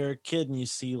 but when you're a kid and you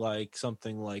see like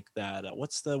something like that,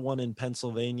 what's the one in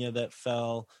Pennsylvania that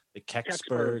fell? The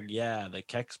Kecksburg. Yeah, the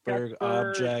Kecksburg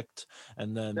object,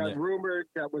 and then that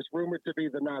was rumored to be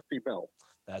the Nazi bell.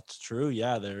 That's true.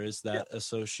 Yeah, there is that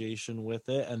association with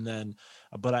it, and then,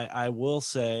 but I will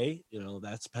say,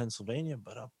 that's Pennsylvania,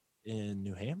 but up in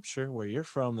New Hampshire, where you're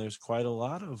from, there's quite a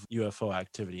lot of UFO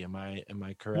activity. Am I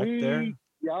correct there?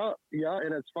 Yeah,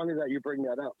 and it's funny that you bring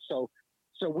that up. So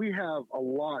we have a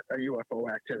lot of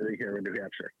UFO activity here in New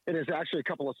Hampshire. And there's actually a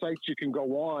couple of sites you can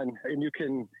go on, and you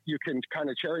can kind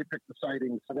of cherry pick the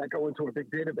sightings that go into a big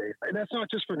database. And that's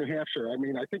not just for New Hampshire. I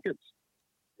mean, I think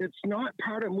it's not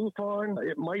part of MUFON.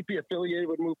 It might be affiliated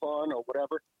with MUFON or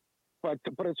whatever. But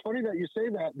it's funny that you say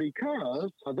that,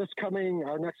 because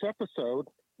our next episode,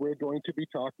 we're going to be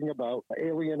talking about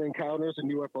alien encounters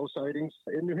and UFO sightings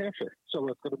in New Hampshire. So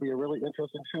it's going to be a really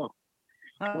interesting show.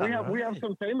 We have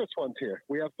some famous ones here.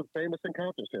 We have some famous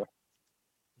encounters here.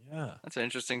 Yeah. That's an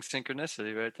interesting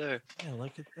synchronicity right there. Yeah,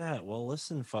 look at that. Well,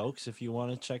 listen, folks, if you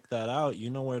want to check that out, you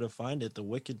know where to find it, the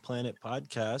Wicked Planet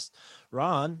Podcast.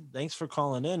 Ron, thanks for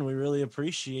calling in. We really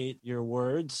appreciate your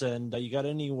words. And you got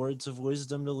any words of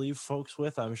wisdom to leave folks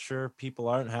with? I'm sure people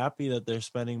aren't happy that they're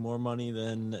spending more money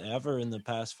than ever in the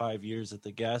past 5 years at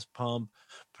the gas pump.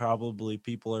 Probably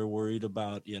people are worried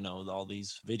about, all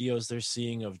these videos they're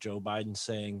seeing of Joe Biden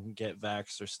saying, get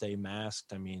vaxxed or stay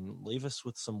masked. I mean, leave us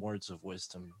with some words of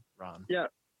wisdom, Ron. Yeah.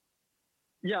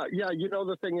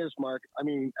 The thing is, Mark, I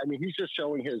mean, he's just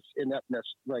showing his ineptness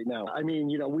right now. I mean,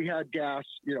 we had gas,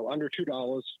 under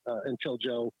 $2 until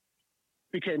Joe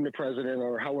became the president,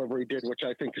 or however he did, which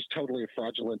I think is totally a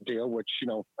fraudulent deal, which,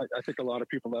 I think a lot of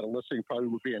people that are listening probably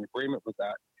would be in agreement with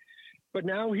that. But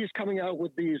now he's coming out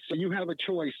with these, so you have a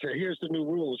choice. Here's the new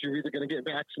rules. You're either going to get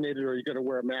vaccinated or you're going to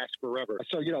wear a mask forever.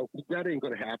 So, that ain't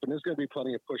going to happen. There's going to be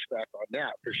plenty of pushback on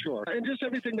that for sure. And just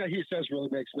everything that he says really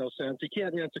makes no sense. He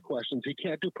can't answer questions. He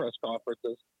can't do press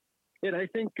conferences. And I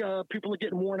think people are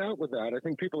getting worn out with that. I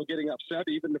think people are getting upset.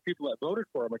 Even the people that voted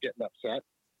for him are getting upset.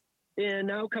 And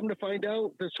now come to find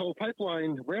out this whole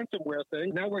pipeline ransomware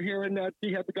thing, now we're hearing that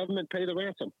he had the government pay the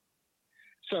ransom.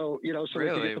 So, so really?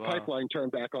 They can get the pipeline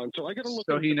turned back on. So I got to look.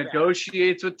 So he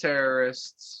negotiates with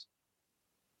terrorists.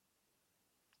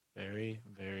 Very,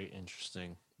 very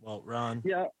interesting. Well, Ron.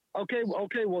 Yeah. Okay.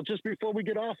 Well, just before we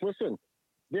get off, listen,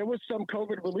 there was some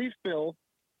COVID relief bill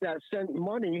that sent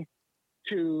money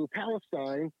to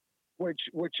Palestine, which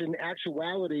in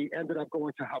actuality ended up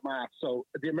going to Hamas. So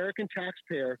the American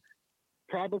taxpayer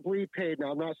probably paid.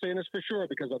 Now, I'm not saying this for sure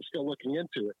because I'm still looking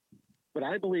into it, but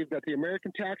I believe that the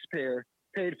American taxpayer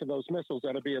paid for those missiles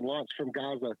that are being launched from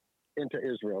Gaza into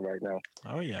Israel right now.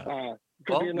 Oh yeah.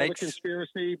 Could be another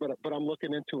conspiracy, but I'm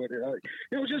looking into it.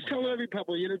 Just telling every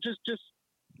people,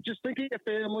 just thinking of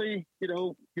family, get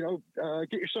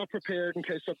yourself prepared in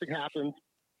case something happens,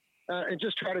 and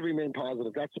just try to remain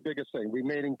positive. That's the biggest thing.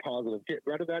 Remaining positive. Get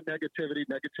rid of that negativity.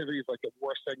 Negativity is like the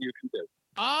worst thing you can do.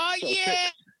 Oh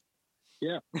yeah.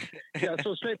 Yeah.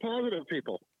 So stay positive,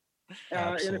 people.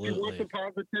 And if you want some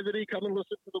positivity, come and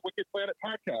listen to the Wicked Planet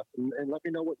podcast and let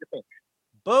me know what you think.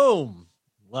 Boom.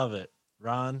 Love it.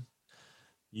 Ron,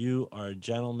 you are a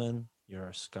gentleman. You're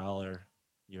a scholar.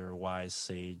 You're a wise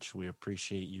sage. We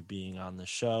appreciate you being on the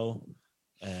show.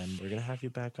 And we're going to have you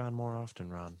back on more often,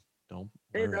 Ron. Don't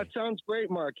worry. Hey, that sounds great,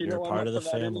 Mark. You're part of the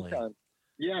family.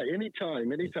 Yeah,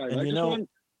 anytime. And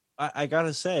I got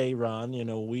to say, Ron,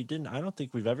 I don't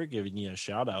think we've ever given you a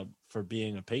shout out for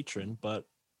being a patron, but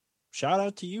shout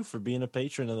out to you for being a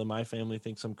patron of the My Family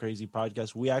Thinks I'm Crazy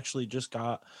podcast. We actually just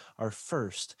got our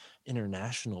first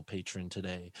international patron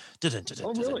today.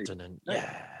 Oh, really?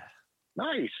 Yeah.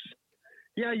 Nice.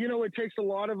 Yeah, it takes a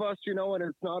lot of us, and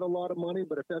it's not a lot of money,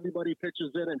 but if everybody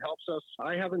pitches in and helps us,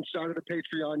 I haven't started a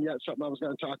Patreon yet, something I was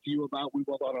going to talk to you about. We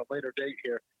will on a later date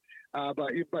here.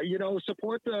 But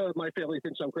support the My Family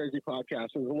Thinks I'm Crazy podcast.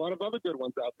 There's a lot of other good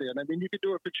ones out there. And I mean, you can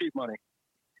do it for cheap money.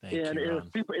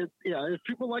 If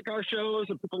people like our shows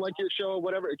and people like your show or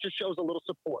whatever, it just shows a little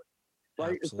support,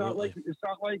 right? Absolutely. It's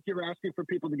not like you're asking for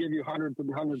people to give you hundreds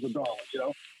and hundreds of dollars,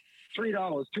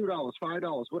 $3, $2,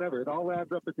 $5, whatever. It all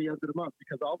adds up at the end of the month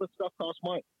because all this stuff costs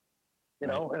money,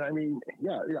 And I mean,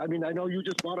 I know you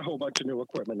just bought a whole bunch of new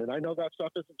equipment, and I know that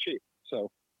stuff isn't cheap.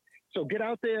 So get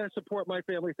out there, support My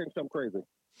Family Thinks I'm Crazy.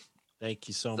 Thank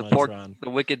you so much, Ron. The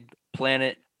Wicked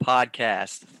Planet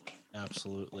podcast.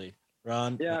 Absolutely.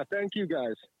 Ron. Yeah, thank you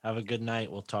guys. Have a good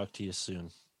night. We'll talk to you soon.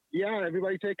 Yeah,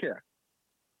 everybody take care.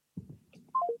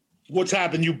 What's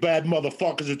happened, you bad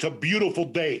motherfuckers? It's a beautiful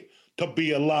day to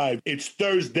be alive. It's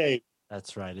Thursday.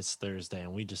 That's right. It's Thursday,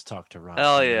 and we just talked to Ron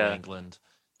from New England.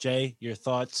 Jay, your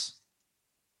thoughts?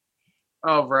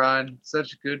 Oh, Ron,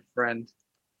 such a good friend.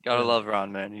 Gotta love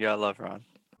Ron, man. You gotta love Ron.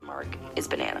 Mark is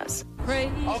bananas.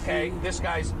 Okay, this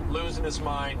guy's losing his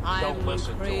mind. Don't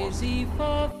listen to him. Crazy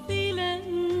for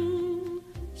feeling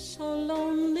so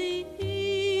lonely.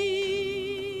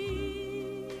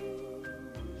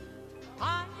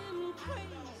 I am crazy.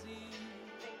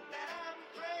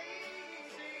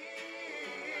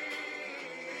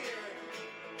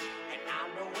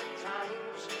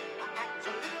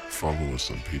 follow us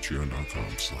on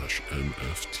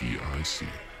patreon.com/MFTIC.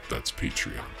 That's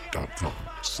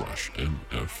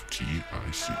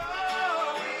patreon.com/MFTIC.